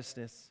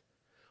righteousness.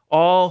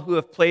 All who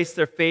have placed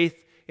their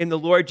faith in the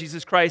Lord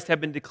Jesus Christ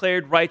have been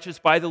declared righteous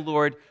by the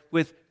Lord,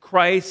 with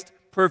Christ's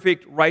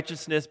perfect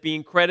righteousness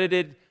being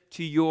credited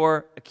to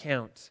your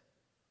account.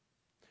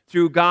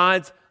 Through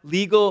God's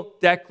legal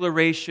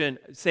declaration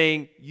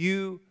saying,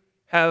 you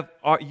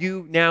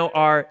now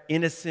are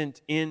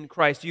innocent in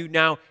Christ. You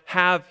now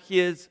have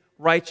his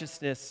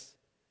righteousness.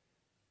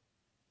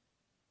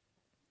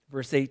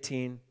 Verse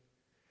 18,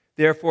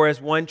 therefore, as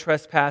one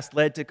trespass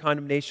led to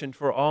condemnation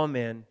for all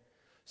men,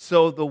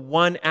 so the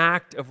one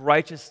act of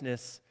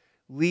righteousness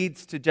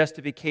leads to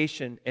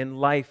justification and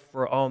life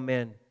for all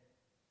men.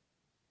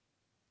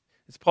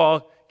 As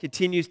Paul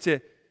continues to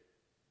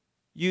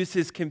use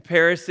his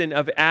comparison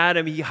of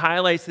Adam, he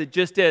highlights that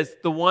just as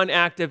the one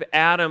act of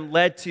Adam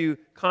led to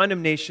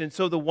condemnation,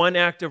 so the one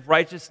act of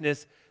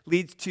righteousness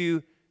leads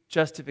to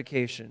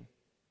justification.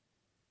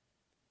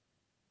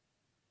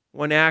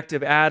 One act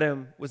of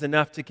Adam was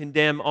enough to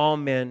condemn all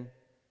men.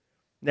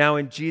 Now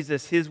in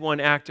Jesus, his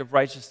one act of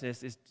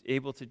righteousness is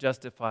able to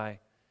justify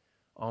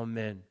all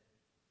men.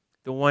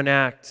 The one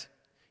act.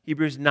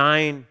 Hebrews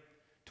 9,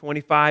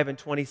 25 and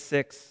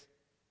 26.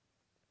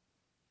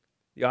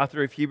 The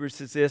author of Hebrews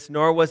says this,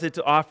 nor was it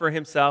to offer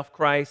himself,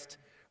 Christ,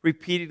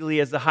 repeatedly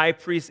as the high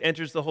priest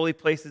enters the holy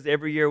places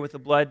every year with a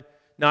blood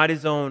not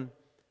his own.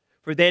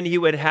 For then he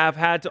would have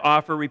had to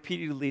offer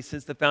repeatedly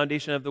since the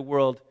foundation of the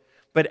world.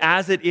 But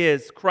as it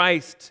is,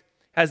 Christ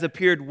has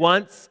appeared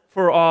once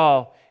for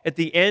all at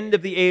the end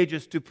of the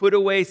ages to put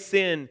away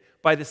sin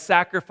by the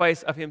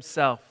sacrifice of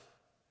himself.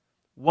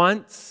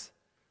 Once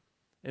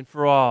and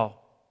for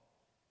all.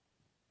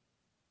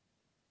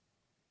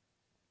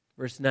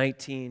 Verse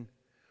 19.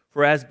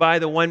 For as by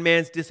the one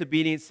man's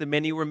disobedience the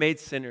many were made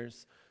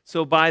sinners,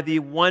 so by the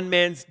one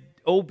man's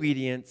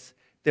obedience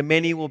the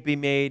many will be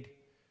made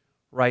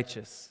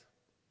righteous.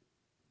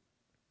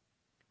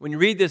 When you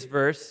read this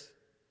verse,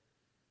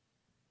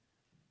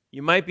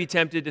 you might be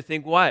tempted to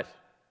think, what?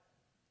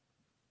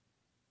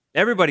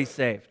 Everybody's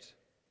saved.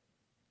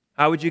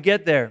 How would you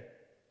get there?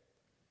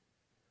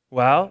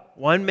 Well,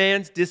 one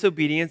man's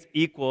disobedience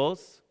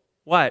equals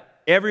what?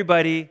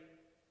 Everybody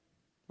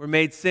were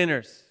made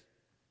sinners.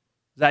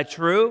 Is that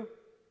true?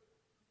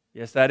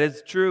 Yes, that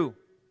is true.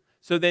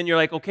 So then you're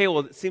like, okay, well,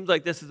 it seems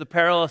like this is a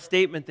parallel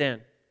statement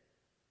then.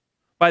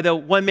 By the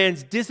one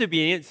man's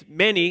disobedience,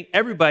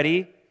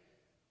 everybody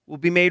will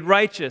be made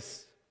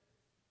righteous.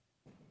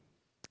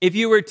 If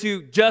you were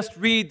to just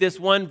read this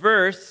one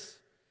verse,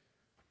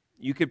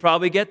 you could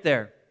probably get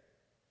there.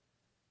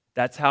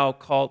 That's how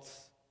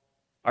cults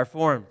are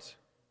formed.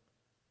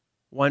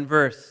 One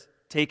verse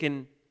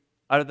taken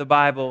out of the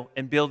Bible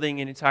and building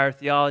an entire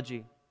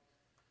theology.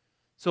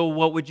 So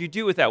what would you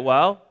do with that?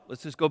 Well,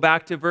 let's just go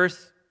back to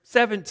verse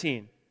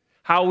 17.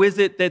 How is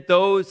it that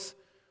those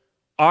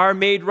are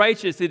made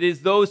righteous? It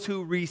is those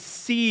who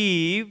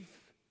receive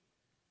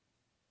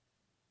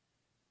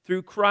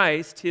through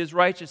Christ his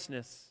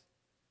righteousness.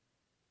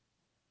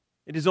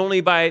 It is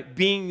only by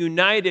being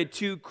united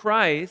to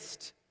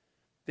Christ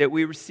that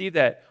we receive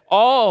that.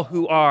 All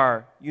who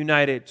are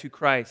united to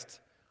Christ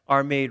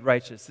are made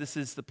righteous. This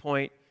is the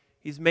point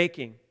he's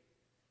making.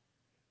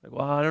 Like,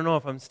 well, I don't know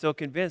if I'm still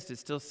convinced. It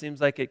still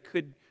seems like it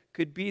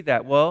could be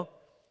that. Well,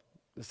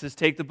 let's just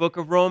take the book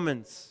of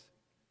Romans.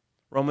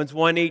 Romans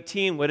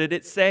 1:18, what did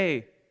it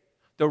say?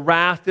 The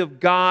wrath of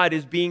God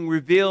is being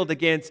revealed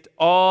against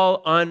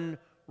all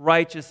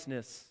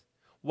unrighteousness.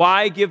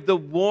 Why give the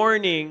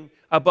warning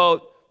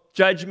about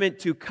judgment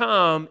to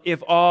come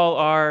if all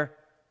are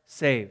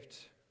saved?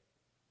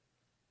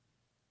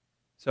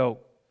 So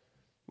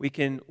we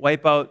can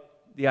wipe out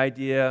the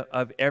idea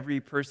of every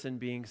person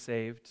being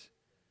saved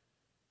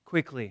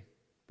quickly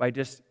by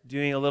just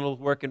doing a little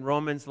work in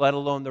Romans, let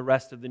alone the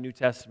rest of the New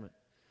Testament.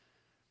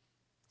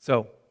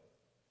 So,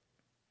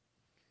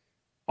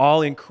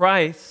 all in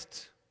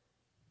Christ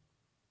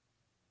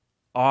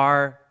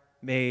are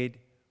made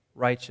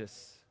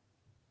righteous.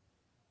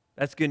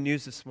 That's good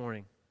news this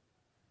morning.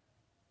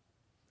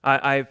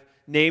 I've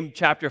named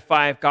chapter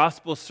 5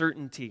 Gospel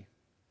Certainty.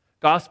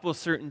 Gospel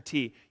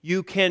certainty.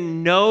 You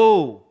can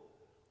know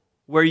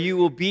where you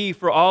will be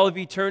for all of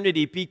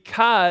eternity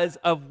because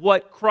of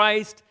what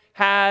Christ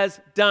has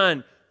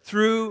done.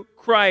 Through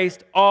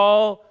Christ,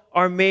 all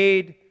are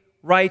made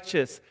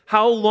righteous.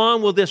 How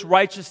long will this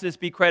righteousness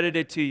be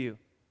credited to you?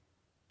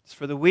 It's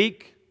for the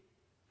week,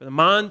 for the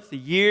month, the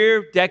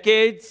year,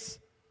 decades,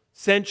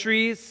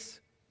 centuries.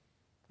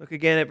 Look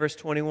again at verse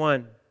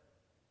 21.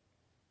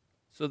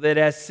 So that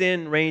as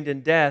sin reigned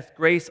in death,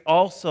 grace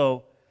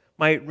also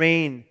might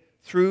reign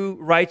through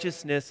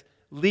righteousness,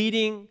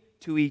 leading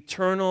to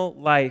eternal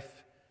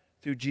life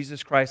through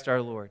Jesus Christ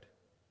our Lord.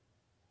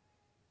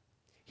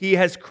 He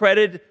has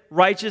credited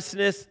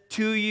righteousness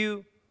to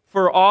you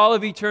for all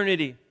of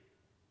eternity.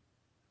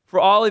 For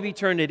all of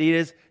eternity. It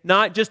is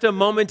not just a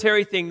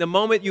momentary thing. The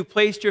moment you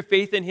placed your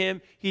faith in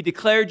Him, He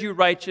declared you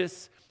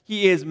righteous.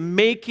 He is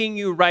making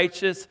you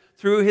righteous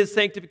through His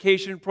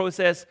sanctification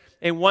process.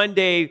 And one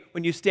day,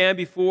 when you stand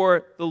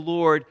before the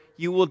Lord,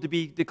 you will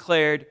be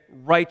declared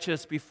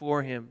righteous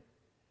before Him.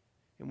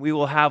 And we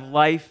will have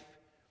life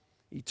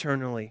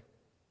eternally.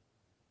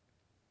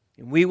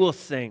 And we will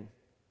sing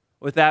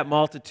with that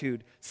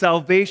multitude.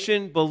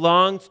 Salvation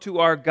belongs to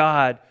our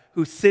God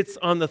who sits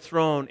on the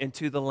throne and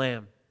to the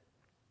Lamb.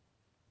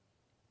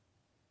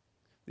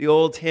 The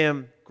old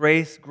hymn,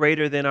 Grace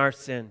Greater Than Our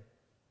Sin.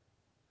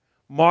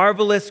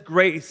 Marvelous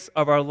grace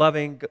of our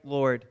loving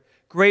Lord.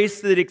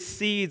 Grace that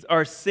exceeds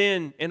our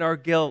sin and our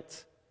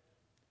guilt.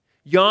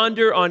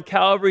 Yonder on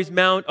Calvary's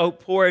mount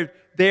outpoured,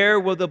 there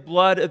where the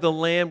blood of the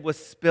Lamb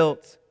was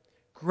spilt.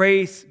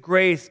 Grace,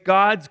 grace,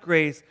 God's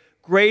grace,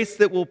 grace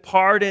that will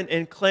pardon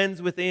and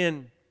cleanse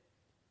within.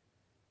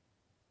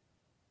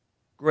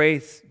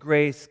 Grace,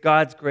 grace,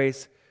 God's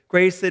grace,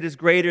 grace that is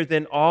greater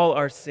than all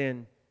our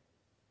sin.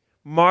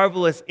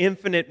 Marvelous,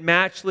 infinite,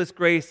 matchless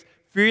grace,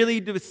 freely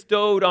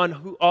bestowed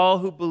on all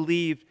who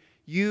believe.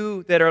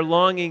 You that are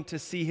longing to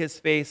see His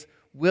face,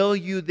 will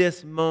you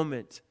this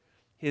moment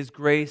His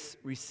grace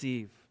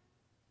receive?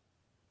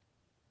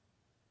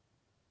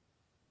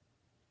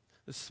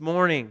 This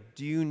morning,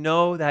 do you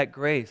know that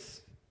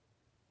grace?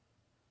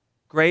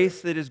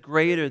 Grace that is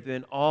greater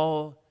than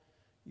all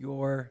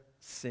your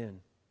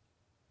sin.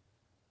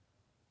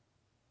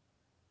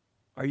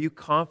 Are you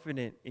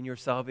confident in your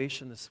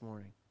salvation this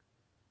morning?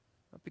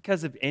 Not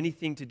because of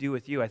anything to do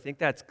with you. I think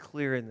that's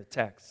clear in the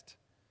text.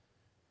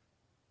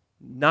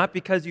 Not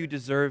because you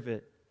deserve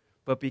it,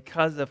 but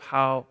because of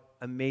how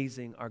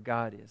amazing our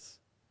God is.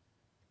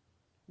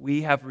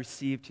 We have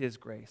received His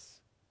grace.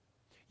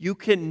 You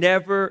can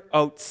never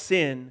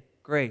out-sin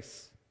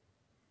grace.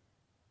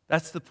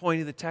 That's the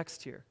point of the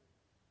text here.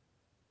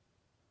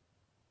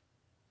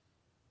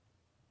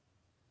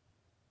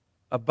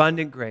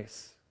 Abundant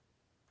grace.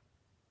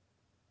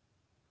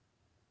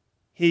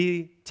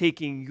 He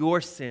taking your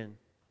sin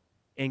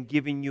and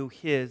giving you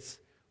His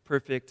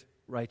perfect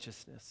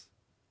righteousness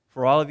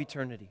for all of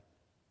eternity.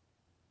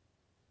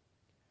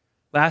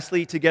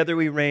 Lastly, together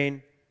we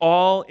reign.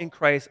 All in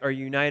Christ are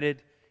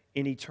united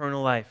in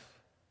eternal life.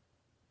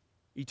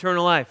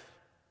 Eternal life.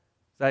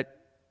 Does that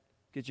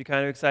get you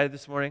kind of excited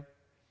this morning?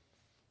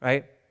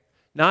 Right?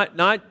 Not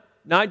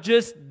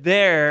just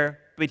there,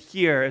 but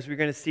here, as we're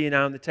going to see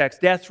now in the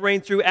text. Death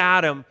reigned through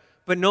Adam,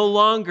 but no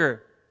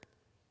longer.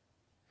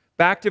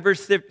 Back to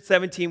verse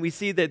 17, we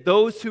see that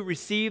those who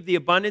receive the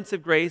abundance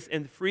of grace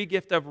and the free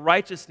gift of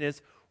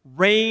righteousness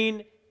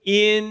reign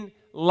in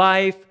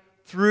life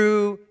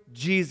through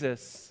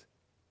Jesus.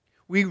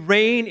 We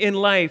reign in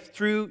life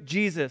through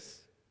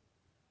Jesus.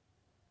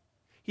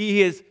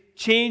 He is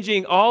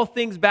changing all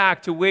things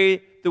back to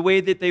the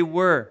way that they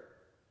were.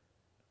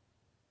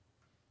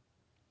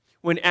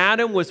 When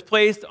Adam was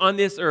placed on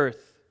this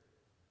earth,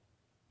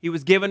 he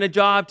was given a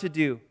job to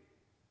do.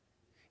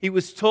 He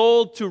was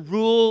told to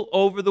rule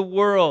over the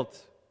world.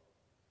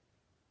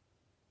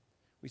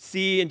 We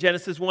see in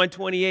Genesis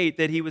 1:28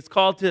 that he was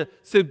called to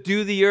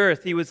subdue the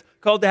earth. He was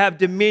called to have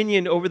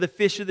dominion over the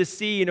fish of the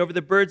sea and over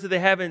the birds of the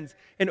heavens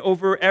and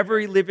over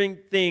every living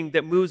thing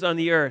that moves on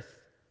the earth.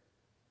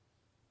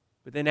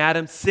 But then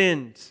Adam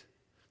sinned.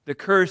 The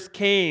curse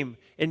came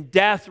and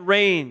death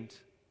reigned.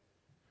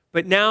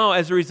 But now,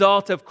 as a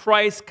result of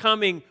Christ's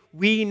coming,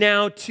 we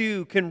now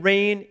too can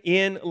reign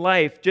in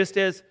life, just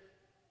as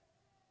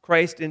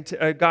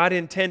God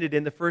intended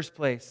in the first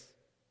place.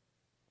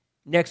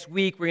 Next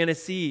week, we're going to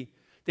see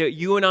that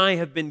you and I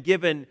have been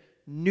given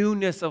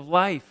newness of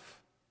life.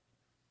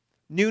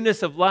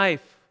 Newness of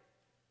life.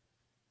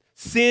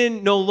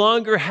 Sin no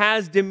longer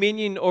has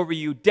dominion over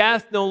you.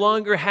 Death no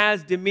longer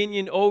has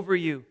dominion over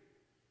you.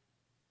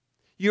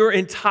 Your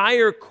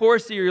entire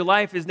course of your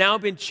life has now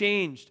been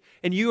changed,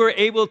 and you are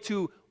able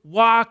to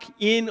walk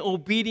in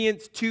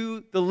obedience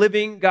to the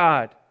living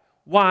God.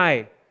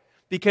 Why?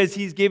 Because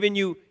He's given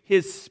you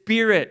His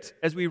Spirit,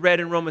 as we read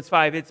in Romans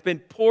 5. It's been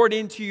poured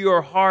into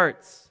your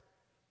hearts.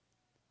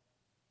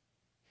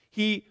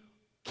 He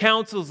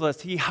counsels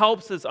us. He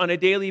helps us on a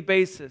daily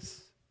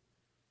basis.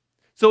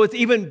 So it's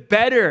even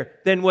better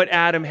than what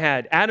Adam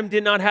had. Adam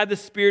did not have the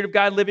Spirit of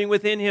God living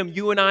within him.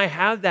 You and I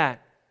have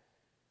that.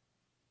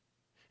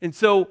 And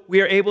so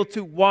we are able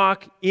to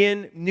walk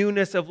in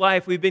newness of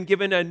life. We've been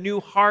given a new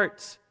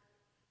heart,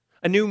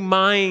 a new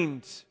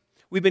mind.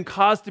 We've been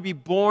caused to be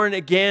born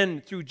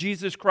again through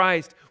Jesus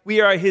Christ. We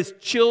are His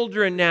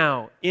children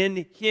now.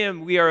 In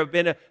Him, we are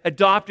been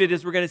adopted,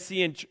 as we're going to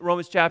see in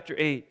Romans chapter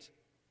 8.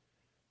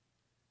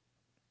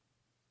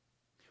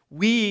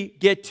 We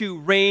get to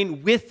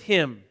reign with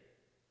Him.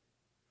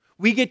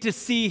 We get to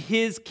see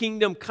His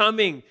kingdom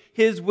coming,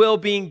 His will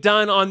being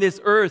done on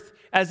this earth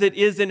as it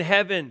is in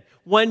heaven.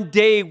 One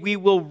day we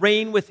will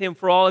reign with Him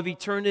for all of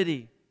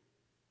eternity.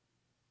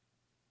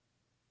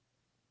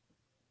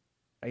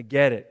 I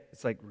get it.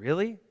 It's like,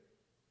 really?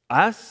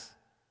 Us?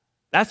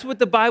 That's what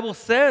the Bible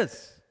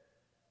says.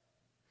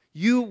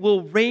 You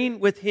will reign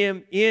with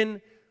Him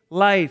in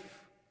life.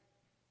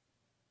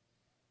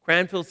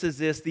 Cranfield says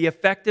this: the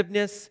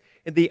effectiveness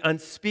and the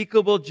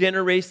unspeakable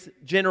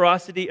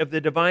generosity of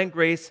the divine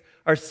grace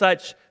are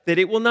such that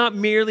it will not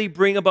merely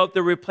bring about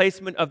the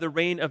replacement of the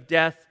reign of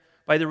death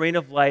by the reign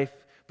of life,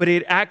 but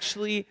it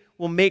actually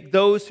will make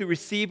those who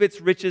receive its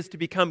riches to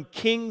become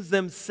kings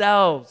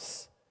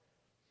themselves.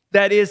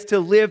 That is, to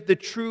live the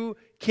true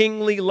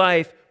kingly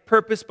life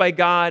purposed by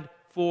God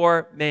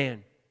for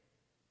man.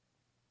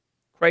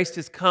 Christ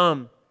has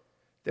come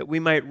that we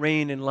might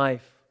reign in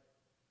life.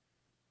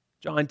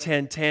 John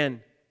 10:10.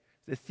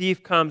 The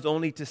thief comes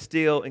only to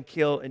steal and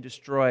kill and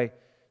destroy.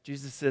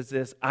 Jesus says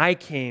this: I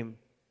came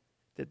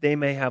that they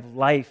may have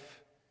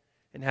life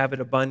and have it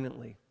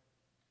abundantly.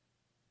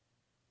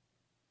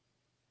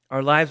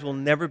 Our lives will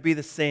never be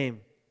the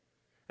same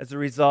as a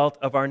result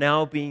of our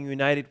now being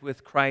united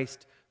with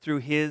Christ through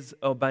His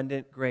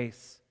abundant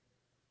grace.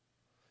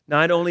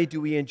 Not only do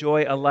we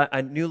enjoy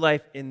a new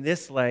life in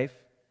this life,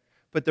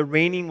 but the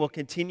reigning will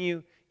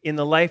continue in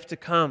the life to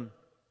come.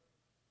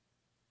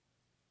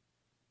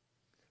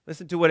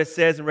 Listen to what it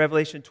says in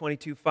Revelation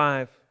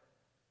 22:5.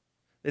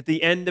 At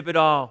the end of it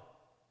all,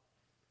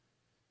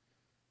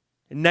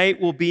 night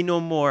will be no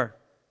more.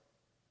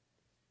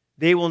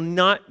 They will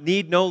not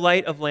need no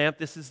light of lamp.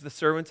 This is the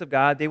servants of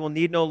God. They will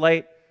need no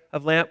light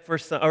of lamp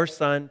or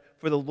sun,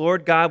 for the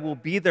Lord God will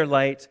be their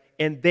light,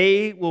 and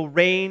they will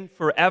reign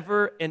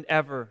forever and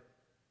ever.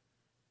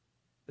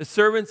 The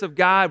servants of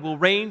God will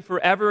reign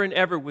forever and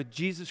ever with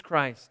Jesus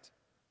Christ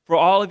for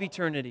all of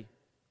eternity.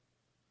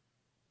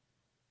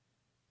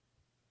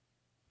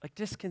 Like,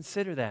 just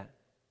consider that.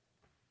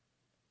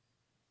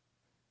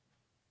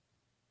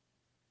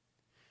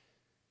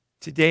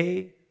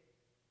 Today,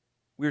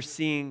 we're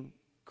seeing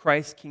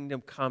Christ's kingdom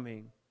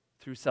coming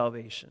through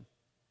salvation.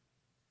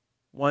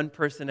 One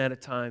person at a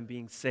time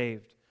being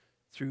saved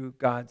through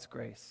God's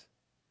grace.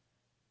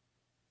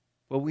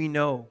 Well, we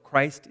know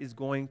Christ is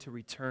going to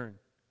return,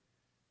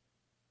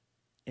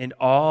 and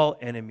all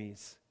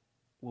enemies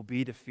will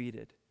be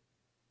defeated.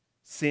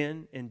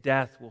 Sin and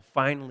death will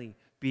finally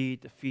be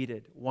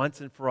defeated once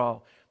and for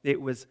all.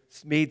 It was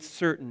made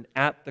certain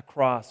at the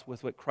cross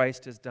with what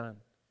Christ has done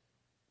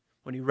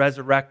when He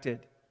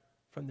resurrected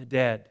from the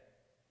dead,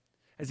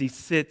 as He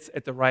sits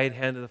at the right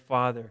hand of the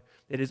Father.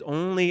 It is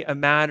only a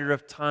matter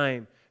of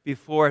time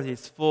before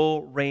His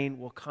full reign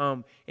will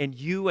come. And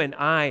you and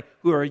I,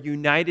 who are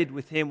united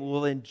with Him,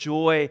 will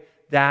enjoy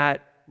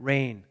that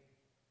reign.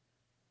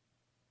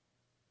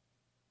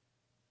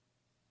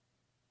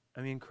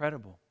 I mean,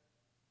 incredible.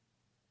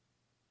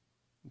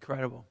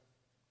 Incredible.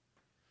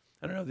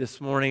 I don't know, this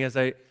morning as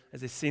I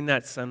seen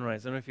that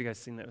sunrise, I don't know if you guys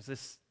seen that.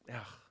 It's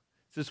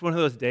just one of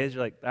those days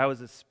you're like, that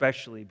was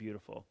especially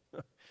beautiful.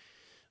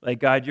 Like,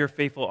 God, you're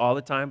faithful all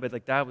the time, but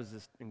like, that was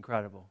just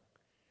incredible.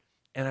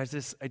 And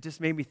it just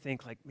made me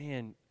think, like,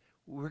 man,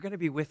 we're going to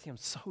be with Him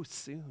so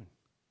soon.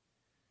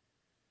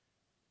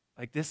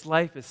 Like, this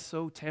life is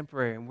so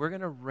temporary, and we're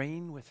going to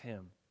reign with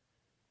Him.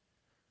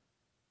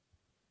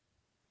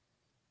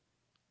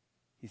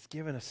 He's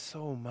given us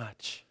so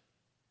much.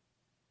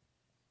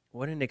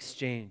 What an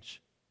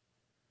exchange.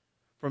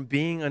 From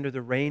being under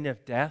the reign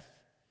of death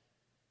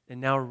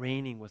and now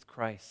reigning with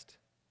Christ.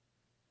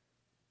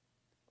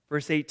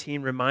 Verse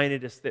 18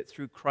 reminded us that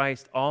through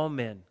Christ all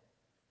men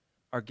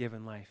are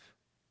given life.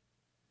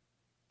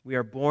 We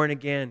are born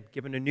again,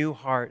 given a new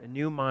heart, a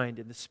new mind,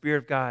 and the Spirit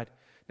of God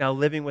now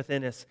living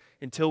within us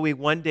until we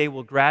one day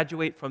will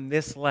graduate from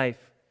this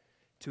life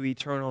to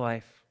eternal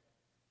life.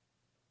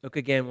 Look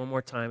again one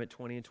more time at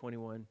 20 and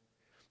 21.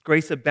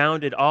 Grace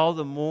abounded all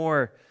the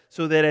more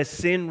so that as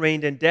sin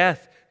reigned in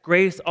death,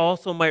 grace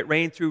also might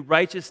reign through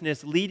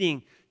righteousness,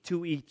 leading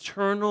to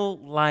eternal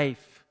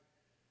life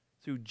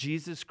through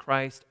Jesus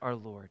Christ our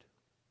Lord.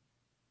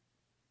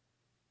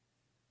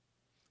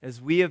 As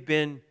we have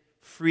been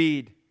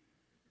freed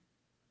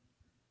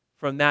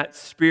from that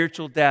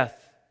spiritual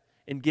death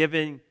and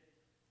given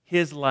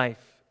His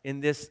life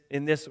in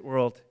this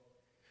world,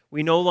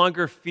 we no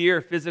longer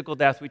fear physical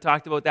death. We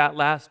talked about that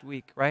last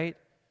week, right?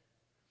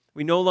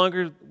 We no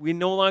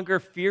longer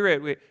fear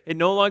it. It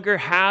no longer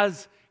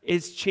has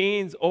its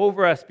chains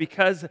over us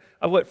because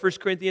of what 1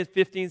 Corinthians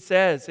 15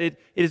 says. It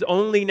is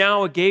only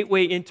now a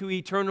gateway into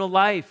eternal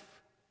life.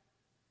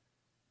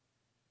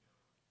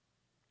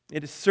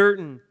 It is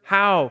certain.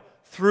 How?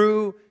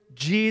 Through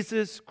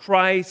Jesus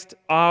Christ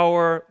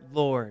our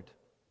Lord.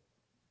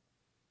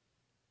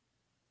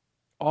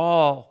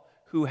 All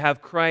who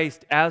have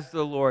Christ as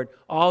the Lord,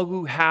 all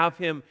who have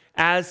him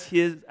as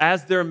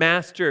their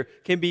master,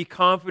 can be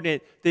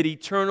confident that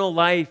eternal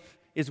life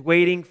is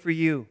waiting for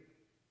you.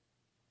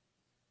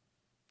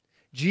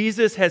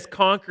 Jesus has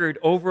conquered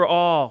over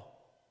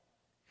all,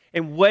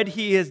 and what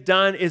he has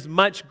done is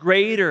much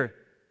greater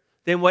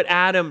than what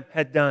Adam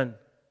had done.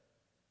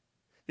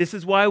 This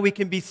is why we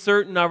can be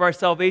certain of our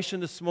salvation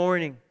this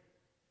morning.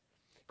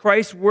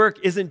 Christ's work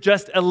isn't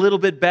just a little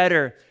bit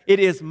better. It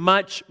is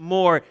much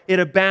more. It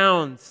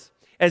abounds.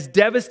 As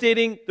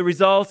devastating the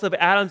results of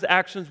Adam's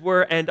actions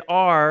were and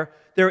are,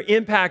 their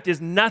impact is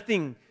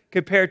nothing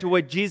compared to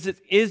what Jesus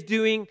is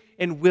doing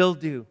and will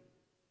do.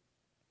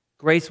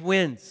 Grace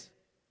wins.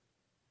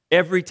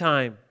 Every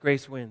time,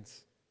 grace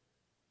wins.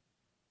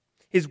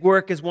 His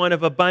work is one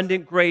of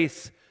abundant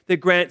grace that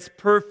grants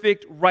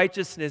perfect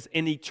righteousness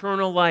and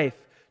eternal life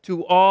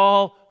to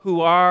all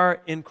who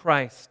are in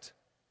Christ,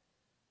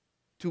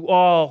 to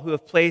all who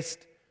have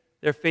placed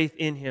their faith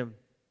in him.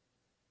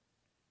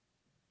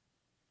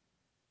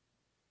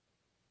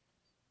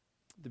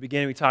 At the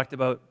beginning, we talked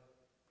about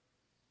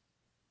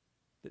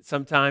that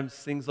sometimes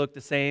things look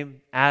the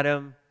same.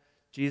 Adam,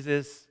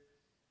 Jesus,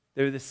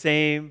 they're the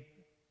same.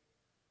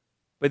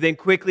 But then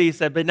quickly he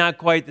said, but not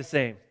quite the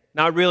same.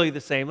 Not really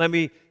the same. Let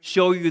me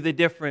show you the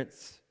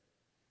difference.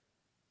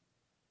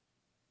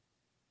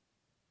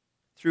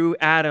 Through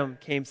Adam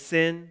came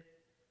sin,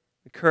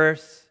 the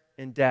curse,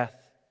 and death.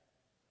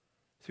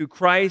 Through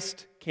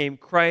Christ came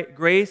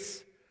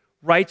grace,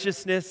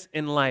 righteousness,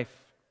 and life.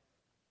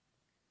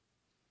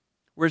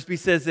 Wiersbe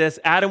says this: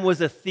 Adam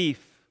was a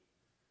thief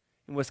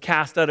and was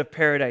cast out of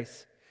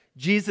paradise.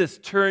 Jesus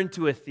turned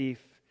to a thief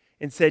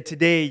and said,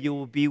 today you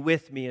will be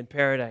with me in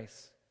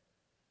paradise.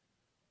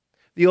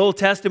 The Old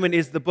Testament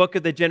is the book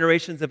of the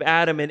generations of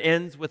Adam and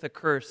ends with a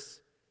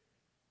curse.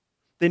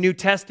 The New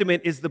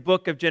Testament is the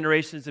book of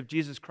generations of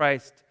Jesus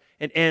Christ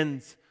and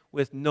ends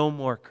with no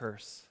more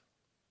curse.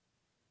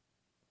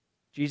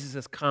 Jesus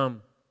has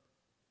come,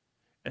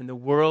 and the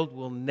world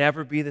will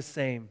never be the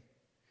same.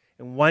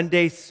 And one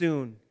day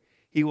soon,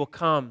 he will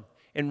come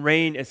and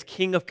reign as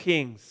King of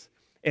Kings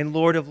and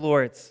Lord of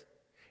Lords.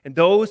 And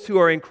those who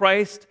are in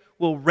Christ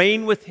will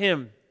reign with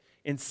him,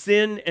 and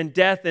sin and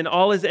death and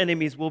all his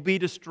enemies will be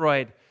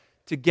destroyed.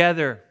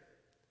 Together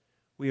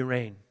we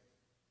reign.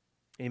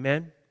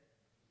 Amen?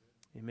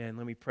 Amen.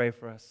 Let me pray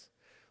for us.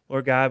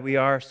 Lord God, we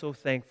are so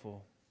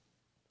thankful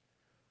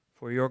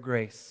for your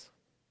grace,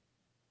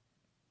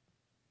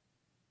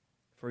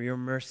 for your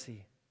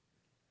mercy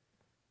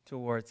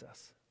towards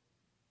us.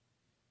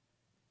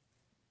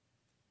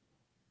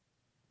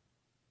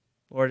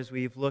 Lord, as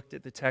we've looked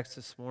at the text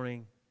this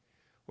morning,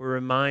 we're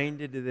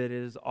reminded that it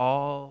is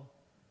all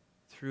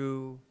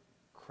through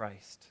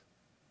Christ.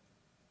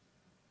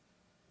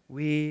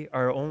 We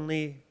are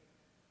only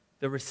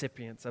the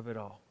recipients of it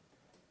all.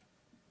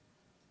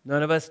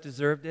 None of us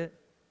deserved it.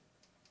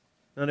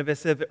 None of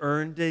us have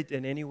earned it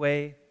in any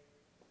way.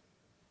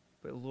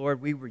 But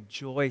Lord, we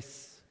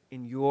rejoice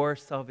in your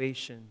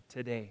salvation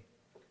today.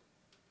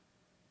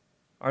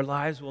 Our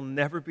lives will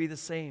never be the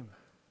same.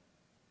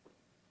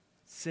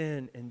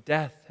 Sin and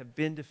death have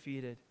been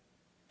defeated.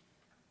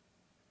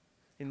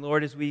 And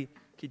Lord, as we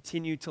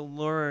continue to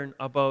learn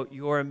about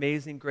your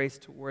amazing grace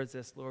towards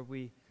us, Lord,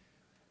 we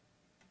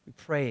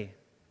pray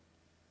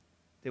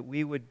that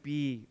we would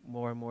be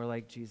more and more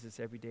like Jesus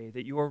every day,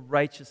 that your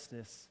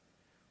righteousness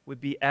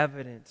would be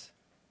evident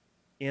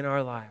in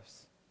our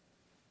lives.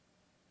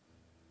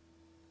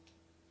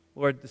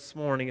 Lord, this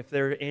morning, if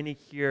there are any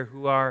here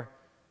who are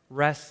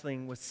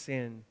wrestling with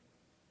sin,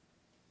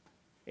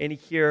 any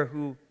here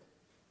who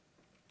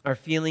are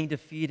feeling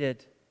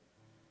defeated,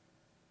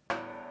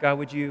 God,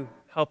 would you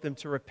help them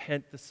to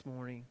repent this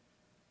morning?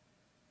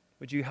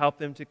 Would you help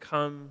them to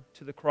come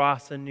to the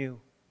cross anew?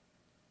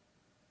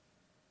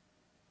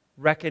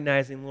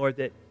 Recognizing, Lord,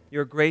 that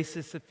your grace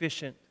is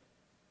sufficient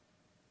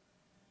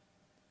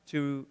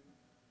to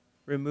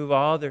remove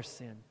all their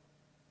sin,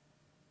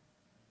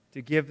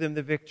 to give them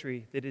the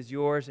victory that is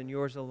yours and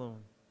yours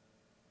alone.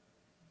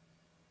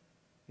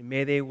 And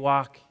may they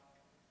walk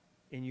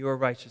in your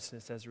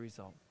righteousness as a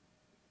result.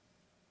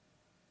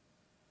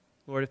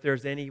 Lord, if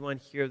there's anyone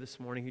here this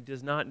morning who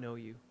does not know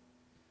you,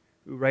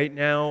 who right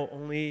now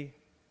only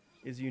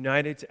is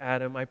united to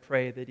Adam, I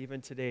pray that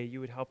even today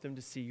you would help them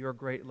to see your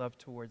great love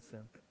towards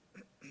them.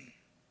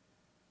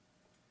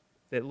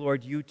 That,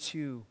 Lord, you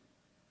too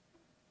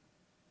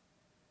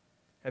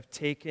have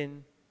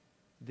taken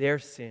their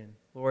sin,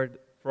 Lord,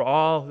 for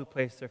all who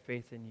place their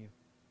faith in you,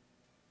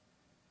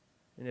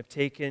 and have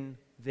taken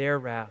their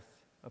wrath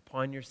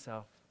upon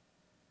yourself.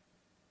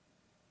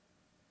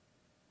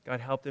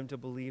 God, help them to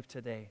believe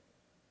today.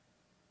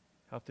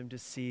 Help them to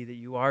see that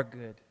you are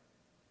good,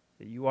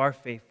 that you are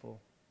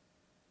faithful,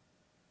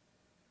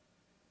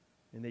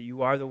 and that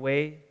you are the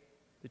way,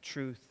 the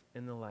truth,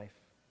 and the life.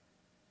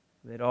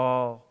 That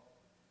all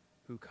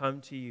who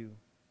come to you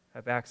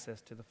have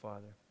access to the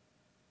Father.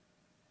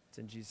 It's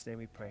in Jesus' name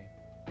we pray.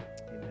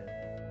 Amen.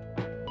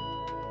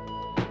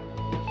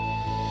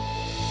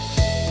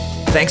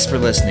 Thanks for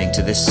listening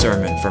to this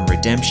sermon from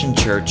Redemption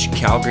Church,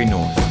 Calgary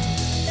North.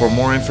 For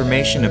more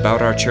information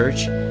about our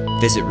church,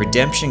 visit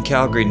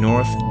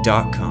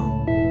redemptioncalgarynorth.com.